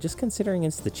 And just considering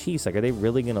it's the Chiefs, like, are they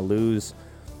really going to lose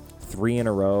 3 in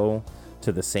a row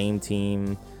to the same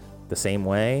team the same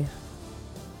way?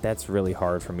 That's really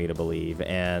hard for me to believe.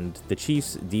 And the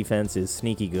Chiefs' defense is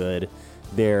sneaky good.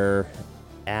 They're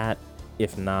at,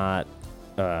 if not,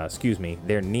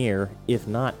 they're near, if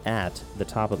not at, the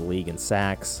top of the league in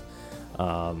sacks.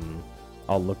 I'll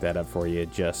look that up for you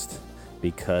just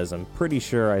because I'm pretty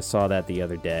sure I saw that the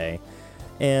other day.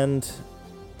 And,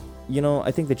 you know,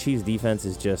 I think the Chiefs' defense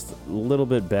is just a little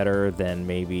bit better than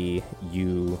maybe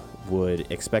you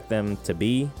would expect them to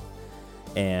be.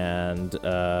 And,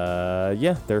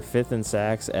 they're 5th in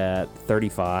sacks at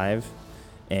 35.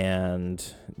 And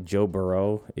Joe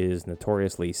Burrow is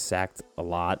notoriously sacked a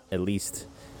lot. At least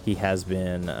he has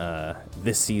been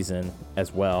this season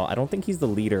as well. I don't think he's the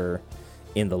leader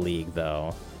in the league,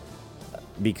 though,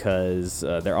 because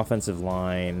their offensive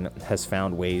line has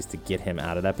found ways to get him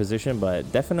out of that position,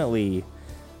 but definitely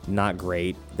not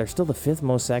great. They're still the 5th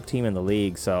most sacked team in the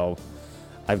league, so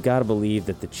I've got to believe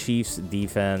that the Chiefs'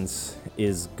 defense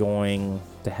is going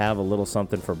to have a little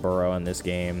something for Burrow in this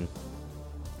game.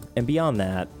 And beyond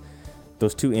that,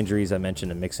 those 2 injuries I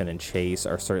mentioned to Mixon and Chase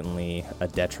are certainly a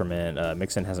detriment.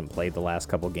 Mixon hasn't played the last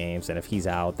couple games, and if he's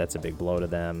out, that's a big blow to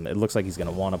them. It looks like he's going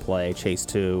to want to play, Chase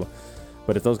too.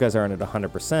 But if those guys aren't at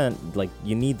 100%, like,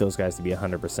 you need those guys to be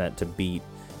 100% to beat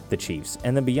the Chiefs.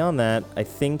 And then beyond that, I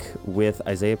think with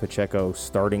Isaiah Pacheco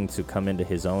starting to come into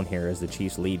his own here as the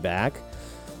Chiefs lead back,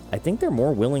 I think they're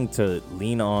more willing to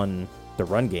lean on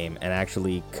the run game and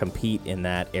actually compete in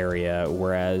that area,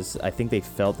 whereas I think they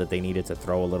felt that they needed to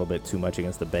throw a little bit too much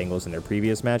against the Bengals in their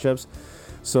previous matchups.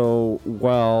 So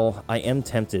while I am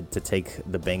tempted to take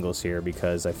the Bengals here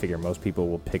because I figure most people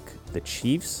will pick the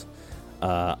Chiefs,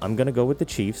 I'm going to go with the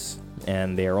Chiefs,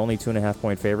 and they are only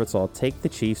 2.5-point favorites, so I'll take the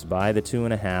Chiefs by the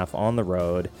 2.5 on the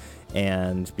road.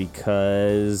 And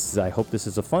because I hope this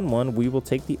is a fun one, we will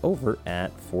take the over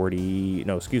at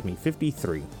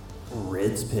 53.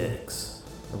 Rids picks.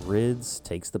 Rids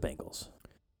takes the Bengals.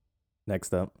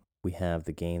 Next up, we have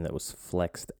the game that was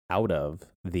flexed out of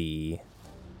the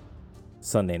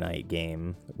Sunday night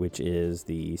game, which is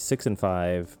the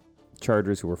 6-5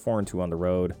 Chargers, who were 4-2 on the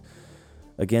road,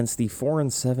 against the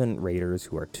 4-7 Raiders,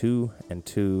 who are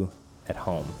 2-2 at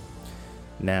home.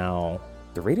 Now,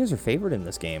 the Raiders are favored in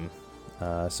this game.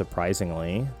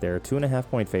 Surprisingly, they're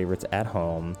 2.5-point favorites at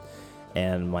home,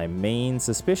 and my main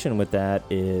suspicion with that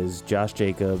is Josh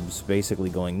Jacobs basically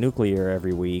going nuclear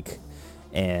every week,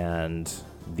 and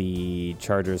the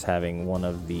Chargers having one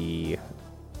of the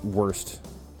worst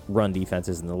run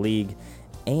defenses in the league,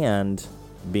 and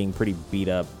being pretty beat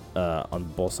up on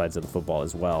both sides of the football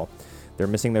as well. They're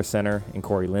missing their center in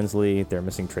Corey Linsley. They're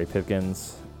missing Trey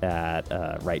Pipkins at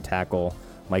right tackle.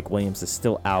 Mike Williams is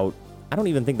still out. I don't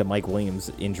even think the Mike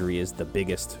Williams injury is the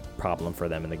biggest problem for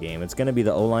them in the game. It's going to be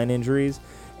the O-line injuries,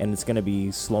 and it's going to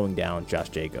be slowing down Josh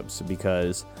Jacobs,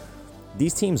 because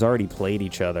these teams already played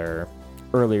each other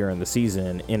earlier in the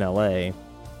season in LA,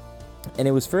 and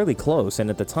it was fairly close. And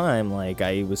at the time, like,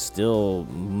 I was still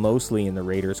mostly in the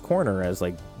Raiders' corner, as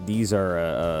like these are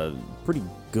a pretty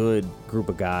good group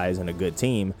of guys and a good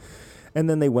team. And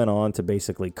then they went on to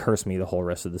basically curse me the whole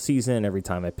rest of the season. Every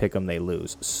time I pick them, they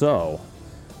lose. So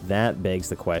that begs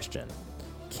the question,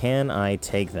 can I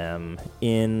take them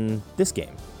in this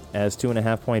game as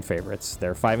 2.5-point favorites?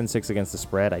 They're 5-6 against the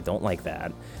spread. I don't like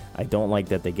that. I don't like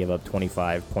that they give up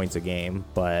 25 points a game,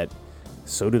 but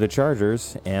so do the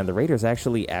Chargers, and the Raiders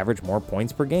actually average more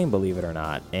points per game, believe it or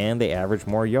not, and they average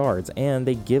more yards, and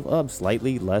they give up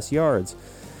slightly less yards.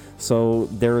 So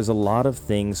there is a lot of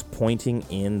things pointing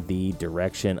in the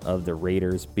direction of the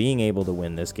Raiders being able to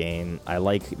win this game. I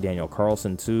like Daniel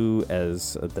Carlson, too,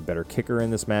 as the better kicker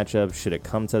in this matchup, should it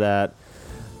come to that.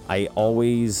 I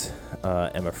always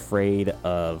am afraid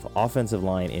of offensive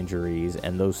line injuries,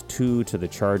 and those two to the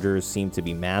Chargers seem to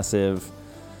be massive.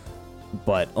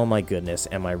 But, oh my goodness,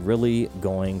 am I really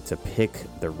going to pick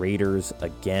the Raiders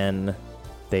again?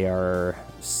 They are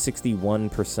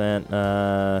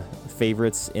 61%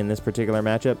 favorites in this particular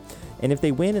matchup. And if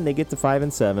they win and they get to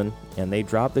 5-7 and they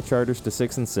drop the Chargers to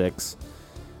 6-6,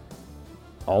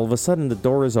 all of a sudden the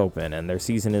door is open and their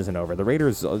season isn't over. The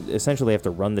Raiders essentially have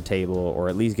to run the table or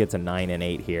at least get to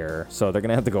 9-8 here. So they're going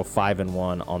to have to go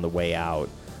 5-1 on the way out.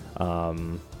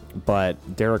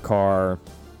 But Derek Carr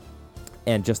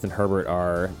and Justin Herbert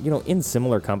are, in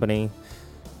similar company.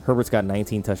 Herbert's got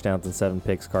 19 touchdowns and 7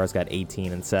 picks. Carr's got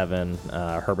 18 and 7.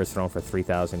 Herbert's thrown for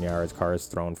 3,000 yards. Carr's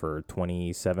thrown for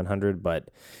 2,700, but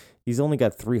he's only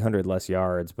got 300 less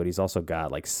yards, but he's also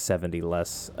got like 70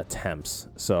 less attempts.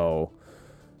 So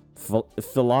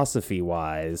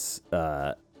philosophy-wise,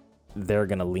 they're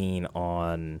going to lean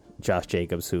on Josh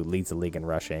Jacobs, who leads the league in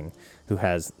rushing, who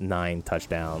has 9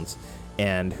 touchdowns,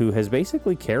 and who has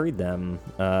basically carried them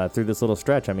through this little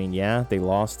stretch. I mean, yeah, they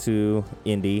lost to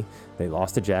Indy, they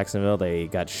lost to Jacksonville, they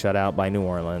got shut out by New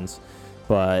Orleans,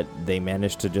 but they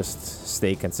managed to just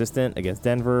stay consistent against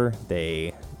Denver.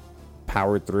 They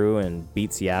powered through and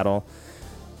beat Seattle.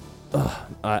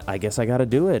 I guess I got to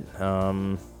do it.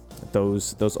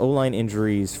 Those O-line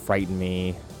injuries frighten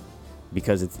me,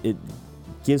 because it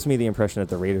gives me the impression that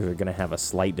the Raiders are going to have a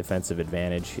slight defensive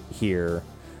advantage here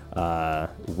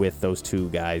with those two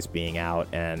guys being out.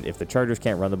 And if the Chargers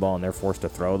can't run the ball and they're forced to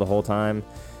throw the whole time,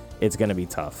 it's going to be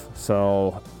tough.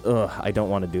 So I don't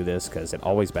want to do this because it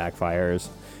always backfires,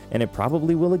 and it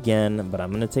probably will again, but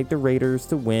I'm going to take the Raiders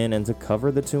to win and to cover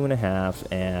the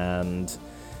 2.5, and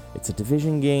it's a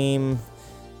division game.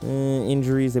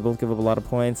 Injuries, they both give up a lot of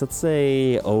points. Let's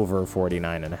say over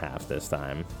 49.5 this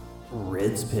time.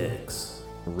 Rids picks.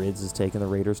 Rids is taking the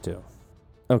Raiders too.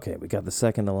 Okay, we got the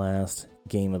second to last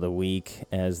game of the week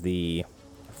as the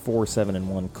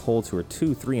 4-7-1 Colts, who are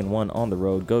 2-3-1 on the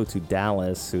road, go to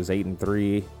Dallas, who's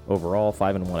 8-3 overall,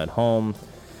 5-1 at home.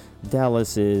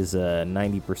 Dallas is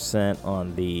 90%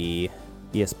 on the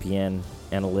ESPN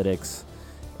analytics,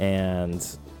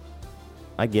 and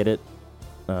I get it.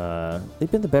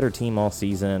 They've been the better team all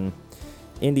season.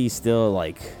 Indy's still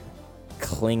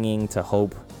clinging to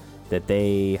hope that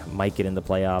they might get in the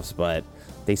playoffs, but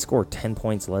they score 10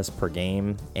 points less per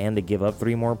game and they give up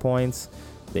 3 more points.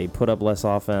 They put up less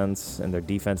offense, and their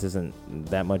defense isn't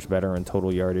that much better in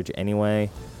total yardage anyway.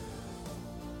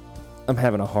 I'm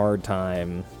having a hard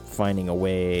time finding a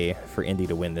way for Indy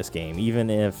to win this game. Even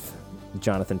if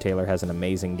Jonathan Taylor has an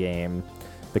amazing game,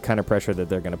 the kind of pressure that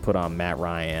they're going to put on Matt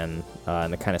Ryan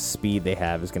and the kind of speed they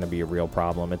have is going to be a real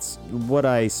problem. It's what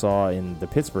I saw in the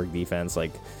Pittsburgh defense,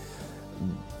 like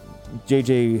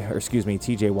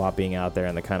TJ Watt being out there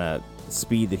and the kind of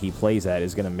speed that he plays at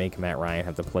is going to make Matt Ryan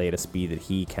have to play at a speed that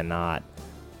he cannot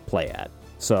play at.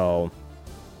 So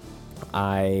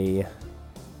I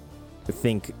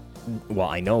think, well,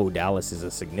 I know Dallas is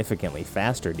a significantly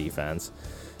faster defense,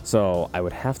 so I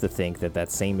would have to think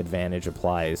that same advantage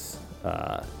applies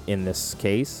in this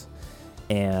case.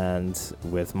 And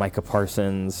with Micah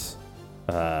Parsons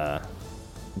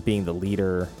being the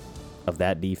leader of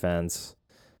that defense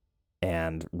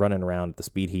and running around at the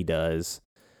speed he does,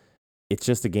 it's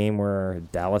just a game where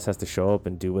Dallas has to show up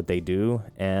and do what they do,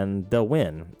 and they'll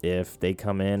win. If they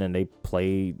come in and they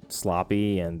play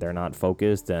sloppy and they're not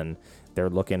focused and they're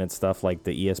looking at stuff like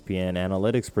the ESPN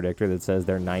analytics predictor that says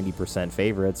they're 90%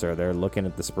 favorites, or they're looking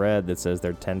at the spread that says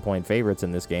they're 10-point favorites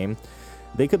in this game,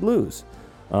 they could lose.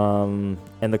 And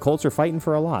the Colts are fighting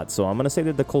for a lot, so I'm going to say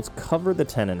that the Colts cover the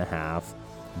 10.5,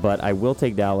 but I will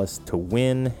take Dallas to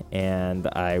win, and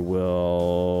I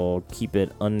will keep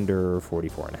it under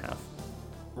 44.5.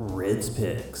 Rids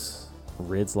picks.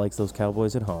 Rids likes those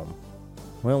Cowboys at home.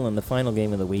 Well, in the final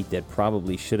game of the week that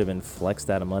probably should have been flexed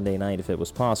out of Monday night if it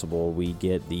was possible, we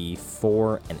get the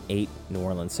 4-8 New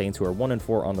Orleans Saints, who are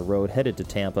 1-4 on the road, headed to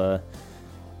Tampa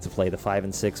to play the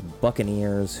 5-6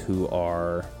 Buccaneers, who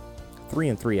are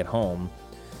 3-3 at home.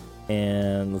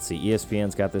 And let's see,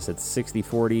 ESPN's got this at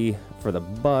 60-40 for the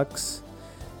Bucks.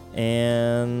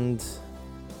 And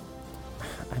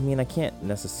I mean, I can't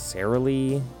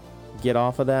necessarily get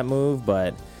off of that move,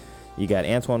 but you got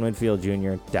Antoine Winfield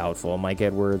Jr., doubtful. Mike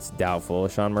Edwards, doubtful.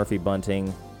 Sean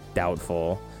Murphy-Bunting,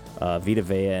 doubtful. Vita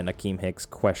Vea and Akeem Hicks,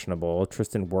 questionable.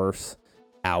 Tristan Wirfs,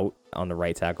 out on the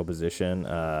right tackle position.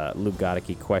 Luke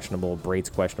Goedeke, questionable. Brate's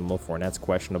questionable. Fournette's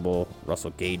questionable.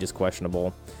 Russell Gage is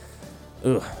questionable.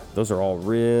 Ugh, those are all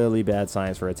really bad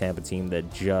signs for a Tampa team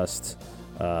that just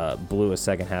blew a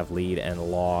second-half lead and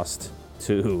lost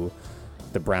to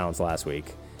the Browns last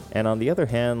week. And on the other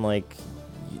hand, like,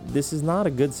 this is not a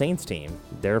good Saints team.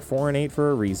 They're 4-8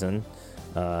 for a reason.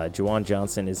 Juwan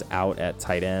Johnson is out at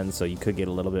tight end, so you could get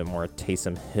a little bit more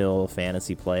Taysom Hill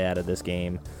fantasy play out of this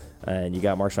game. And you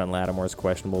got Marshawn Lattimore's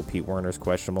questionable, Pete Werner's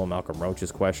questionable, Malcolm Roach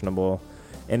is questionable.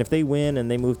 And if they win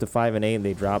and they move to 5-8,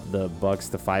 they drop the Bucks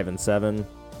to 5-7.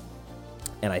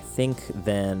 And I think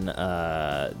then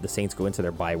the Saints go into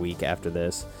their bye week after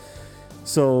this.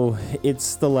 So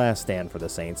it's the last stand for the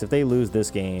Saints. If they lose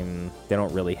this game, they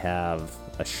don't really have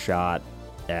a shot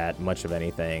at much of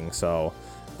anything. So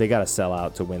they got to sell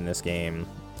out to win this game.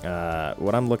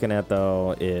 What I'm looking at,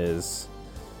 though, is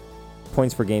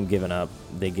points per game given up.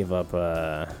 They give up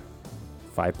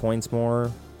 5 points more.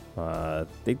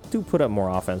 They do put up more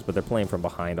offense, but they're playing from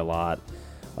behind a lot.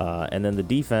 And then the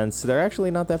defense, they're actually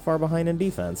not that far behind in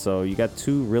defense. So you got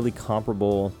two really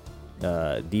comparable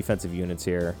defensive units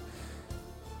here.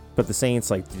 But the Saints,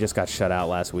 like, just got shut out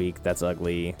last week. That's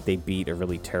ugly. They beat a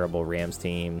really terrible Rams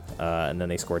team, and then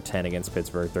they scored 10 against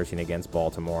Pittsburgh, 13 against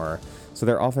Baltimore. So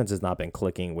their offense has not been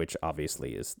clicking, which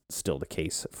obviously is still the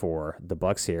case for the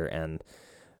Bucs here. And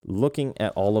looking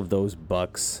at all of those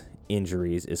Bucs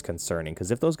injuries is concerning,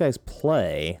 because if those guys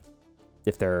play,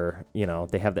 if they're, you know,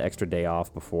 they have the extra day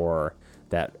off before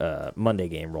that Monday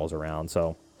game rolls around.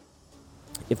 So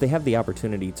if they have the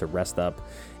opportunity to rest up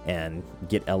and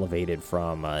get elevated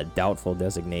from doubtful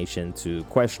designation to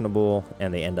questionable,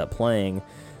 and they end up playing,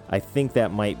 I think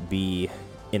that might be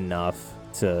enough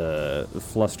to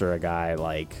fluster a guy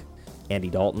like Andy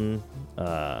Dalton,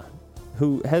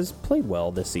 who has played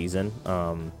well this season.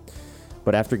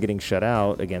 But after getting shut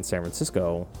out against San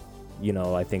Francisco, you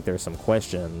know, I think there's some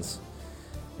questions.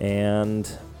 And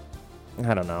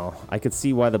I don't know. I could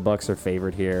see why the Bucs are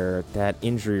favored here. That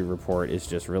injury report is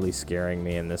just really scaring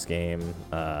me in this game.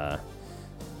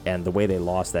 And the way they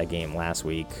lost that game last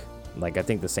week, like, I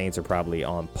think the Saints are probably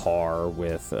on par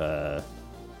with, the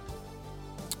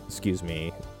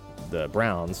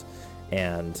Browns.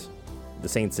 And the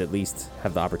Saints at least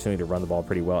have the opportunity to run the ball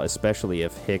pretty well, especially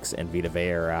if Hicks and Vita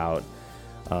Vea are out.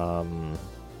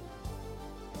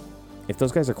 If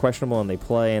those guys are questionable and they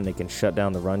play and they can shut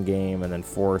down the run game and then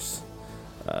force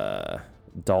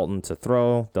Dalton to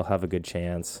throw, they'll have a good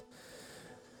chance.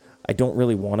 I don't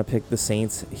really want to pick the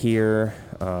Saints here,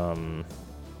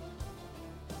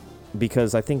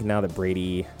 because I think now that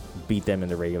Brady beat them in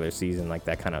the regular season, like,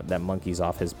 that monkey's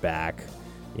off his back.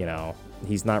 You know,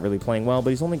 He's not really playing well,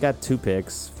 but he's only got 2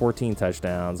 picks, 14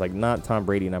 touchdowns, like not Tom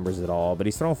Brady numbers at all, but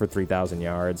he's throwing for 3,000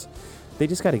 yards. They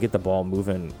just got to get the ball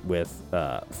moving with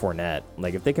Fournette.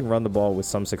 Like, if they can run the ball with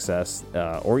some success,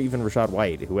 or even Rachaad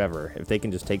White, whoever, if they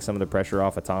can just take some of the pressure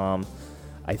off of Tom,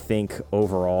 I think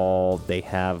overall they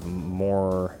have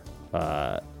more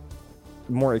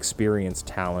experienced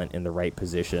talent in the right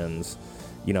positions.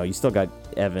 You know, you still got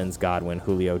Evans, Godwin,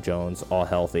 Julio Jones, all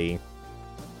healthy.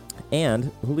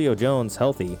 And Julio Jones,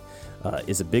 healthy,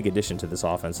 is a big addition to this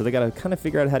offense. So they got to kind of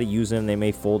figure out how to use him. They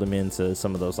may fold him into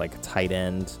some of those, like, tight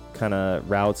end kind of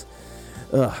routes.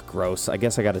 Ugh, gross. I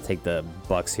guess I got to take the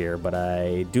Bucks here, but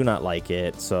I do not like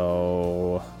it.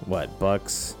 So, what,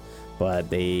 Bucks? But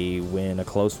they win a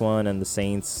close one and the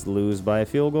Saints lose by a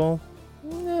field goal?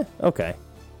 Okay.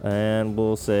 And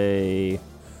we'll say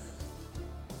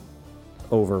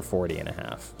over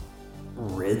 40.5.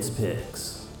 Rids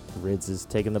picks. Rids is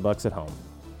taking the Bucks at home.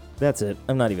 That's it.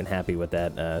 I'm not even happy with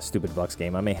that stupid Bucks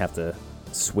game. I may have to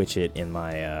switch it in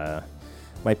my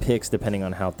my picks depending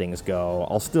on how things go.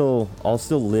 I'll still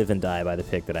live and die by the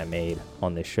pick that I made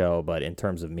on this show, but in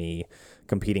terms of me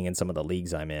competing in some of the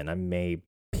leagues I'm in, I may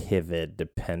pivot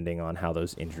depending on how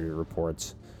those injury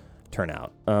reports turn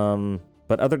out.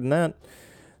 But other than that,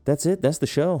 that's it. That's the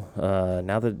show.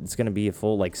 Now that it's going to be a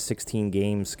full 16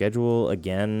 game schedule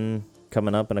again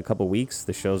coming up in a couple weeks,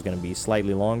 the show's going to be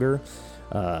slightly longer.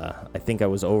 I think I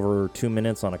was over 2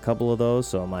 minutes on a couple of those,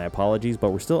 so my apologies,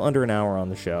 but we're still under an hour on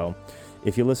the show.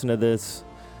 If you listen to this,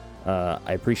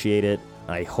 I appreciate it.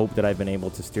 I hope that I've been able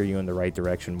to steer you in the right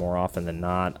direction more often than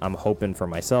not. I'm hoping for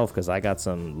myself because I got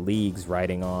some leagues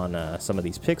riding on some of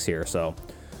these picks here, so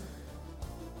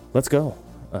let's go.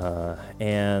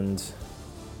 And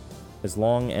as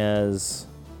long as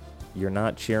you're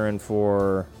not cheering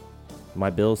for my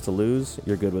Bills to lose,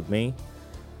 you're good with me.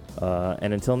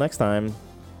 And until next time,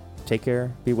 take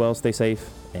care, be well, stay safe,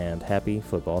 and happy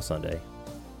Football Sunday.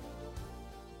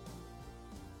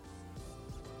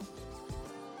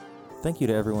 Thank you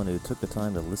to everyone who took the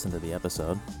time to listen to the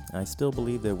episode. I still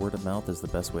believe that word of mouth is the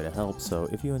best way to help, so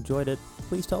if you enjoyed it,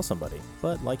 please tell somebody.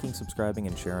 But liking, subscribing,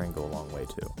 and sharing go a long way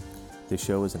too. This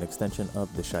show is an extension of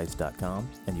theshice.com,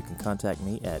 and you can contact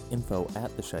me at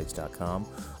info@theshice.com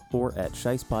or at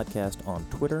Shice Podcast on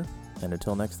Twitter. And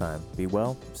until next time, be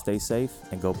well, stay safe,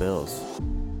 and go Bills.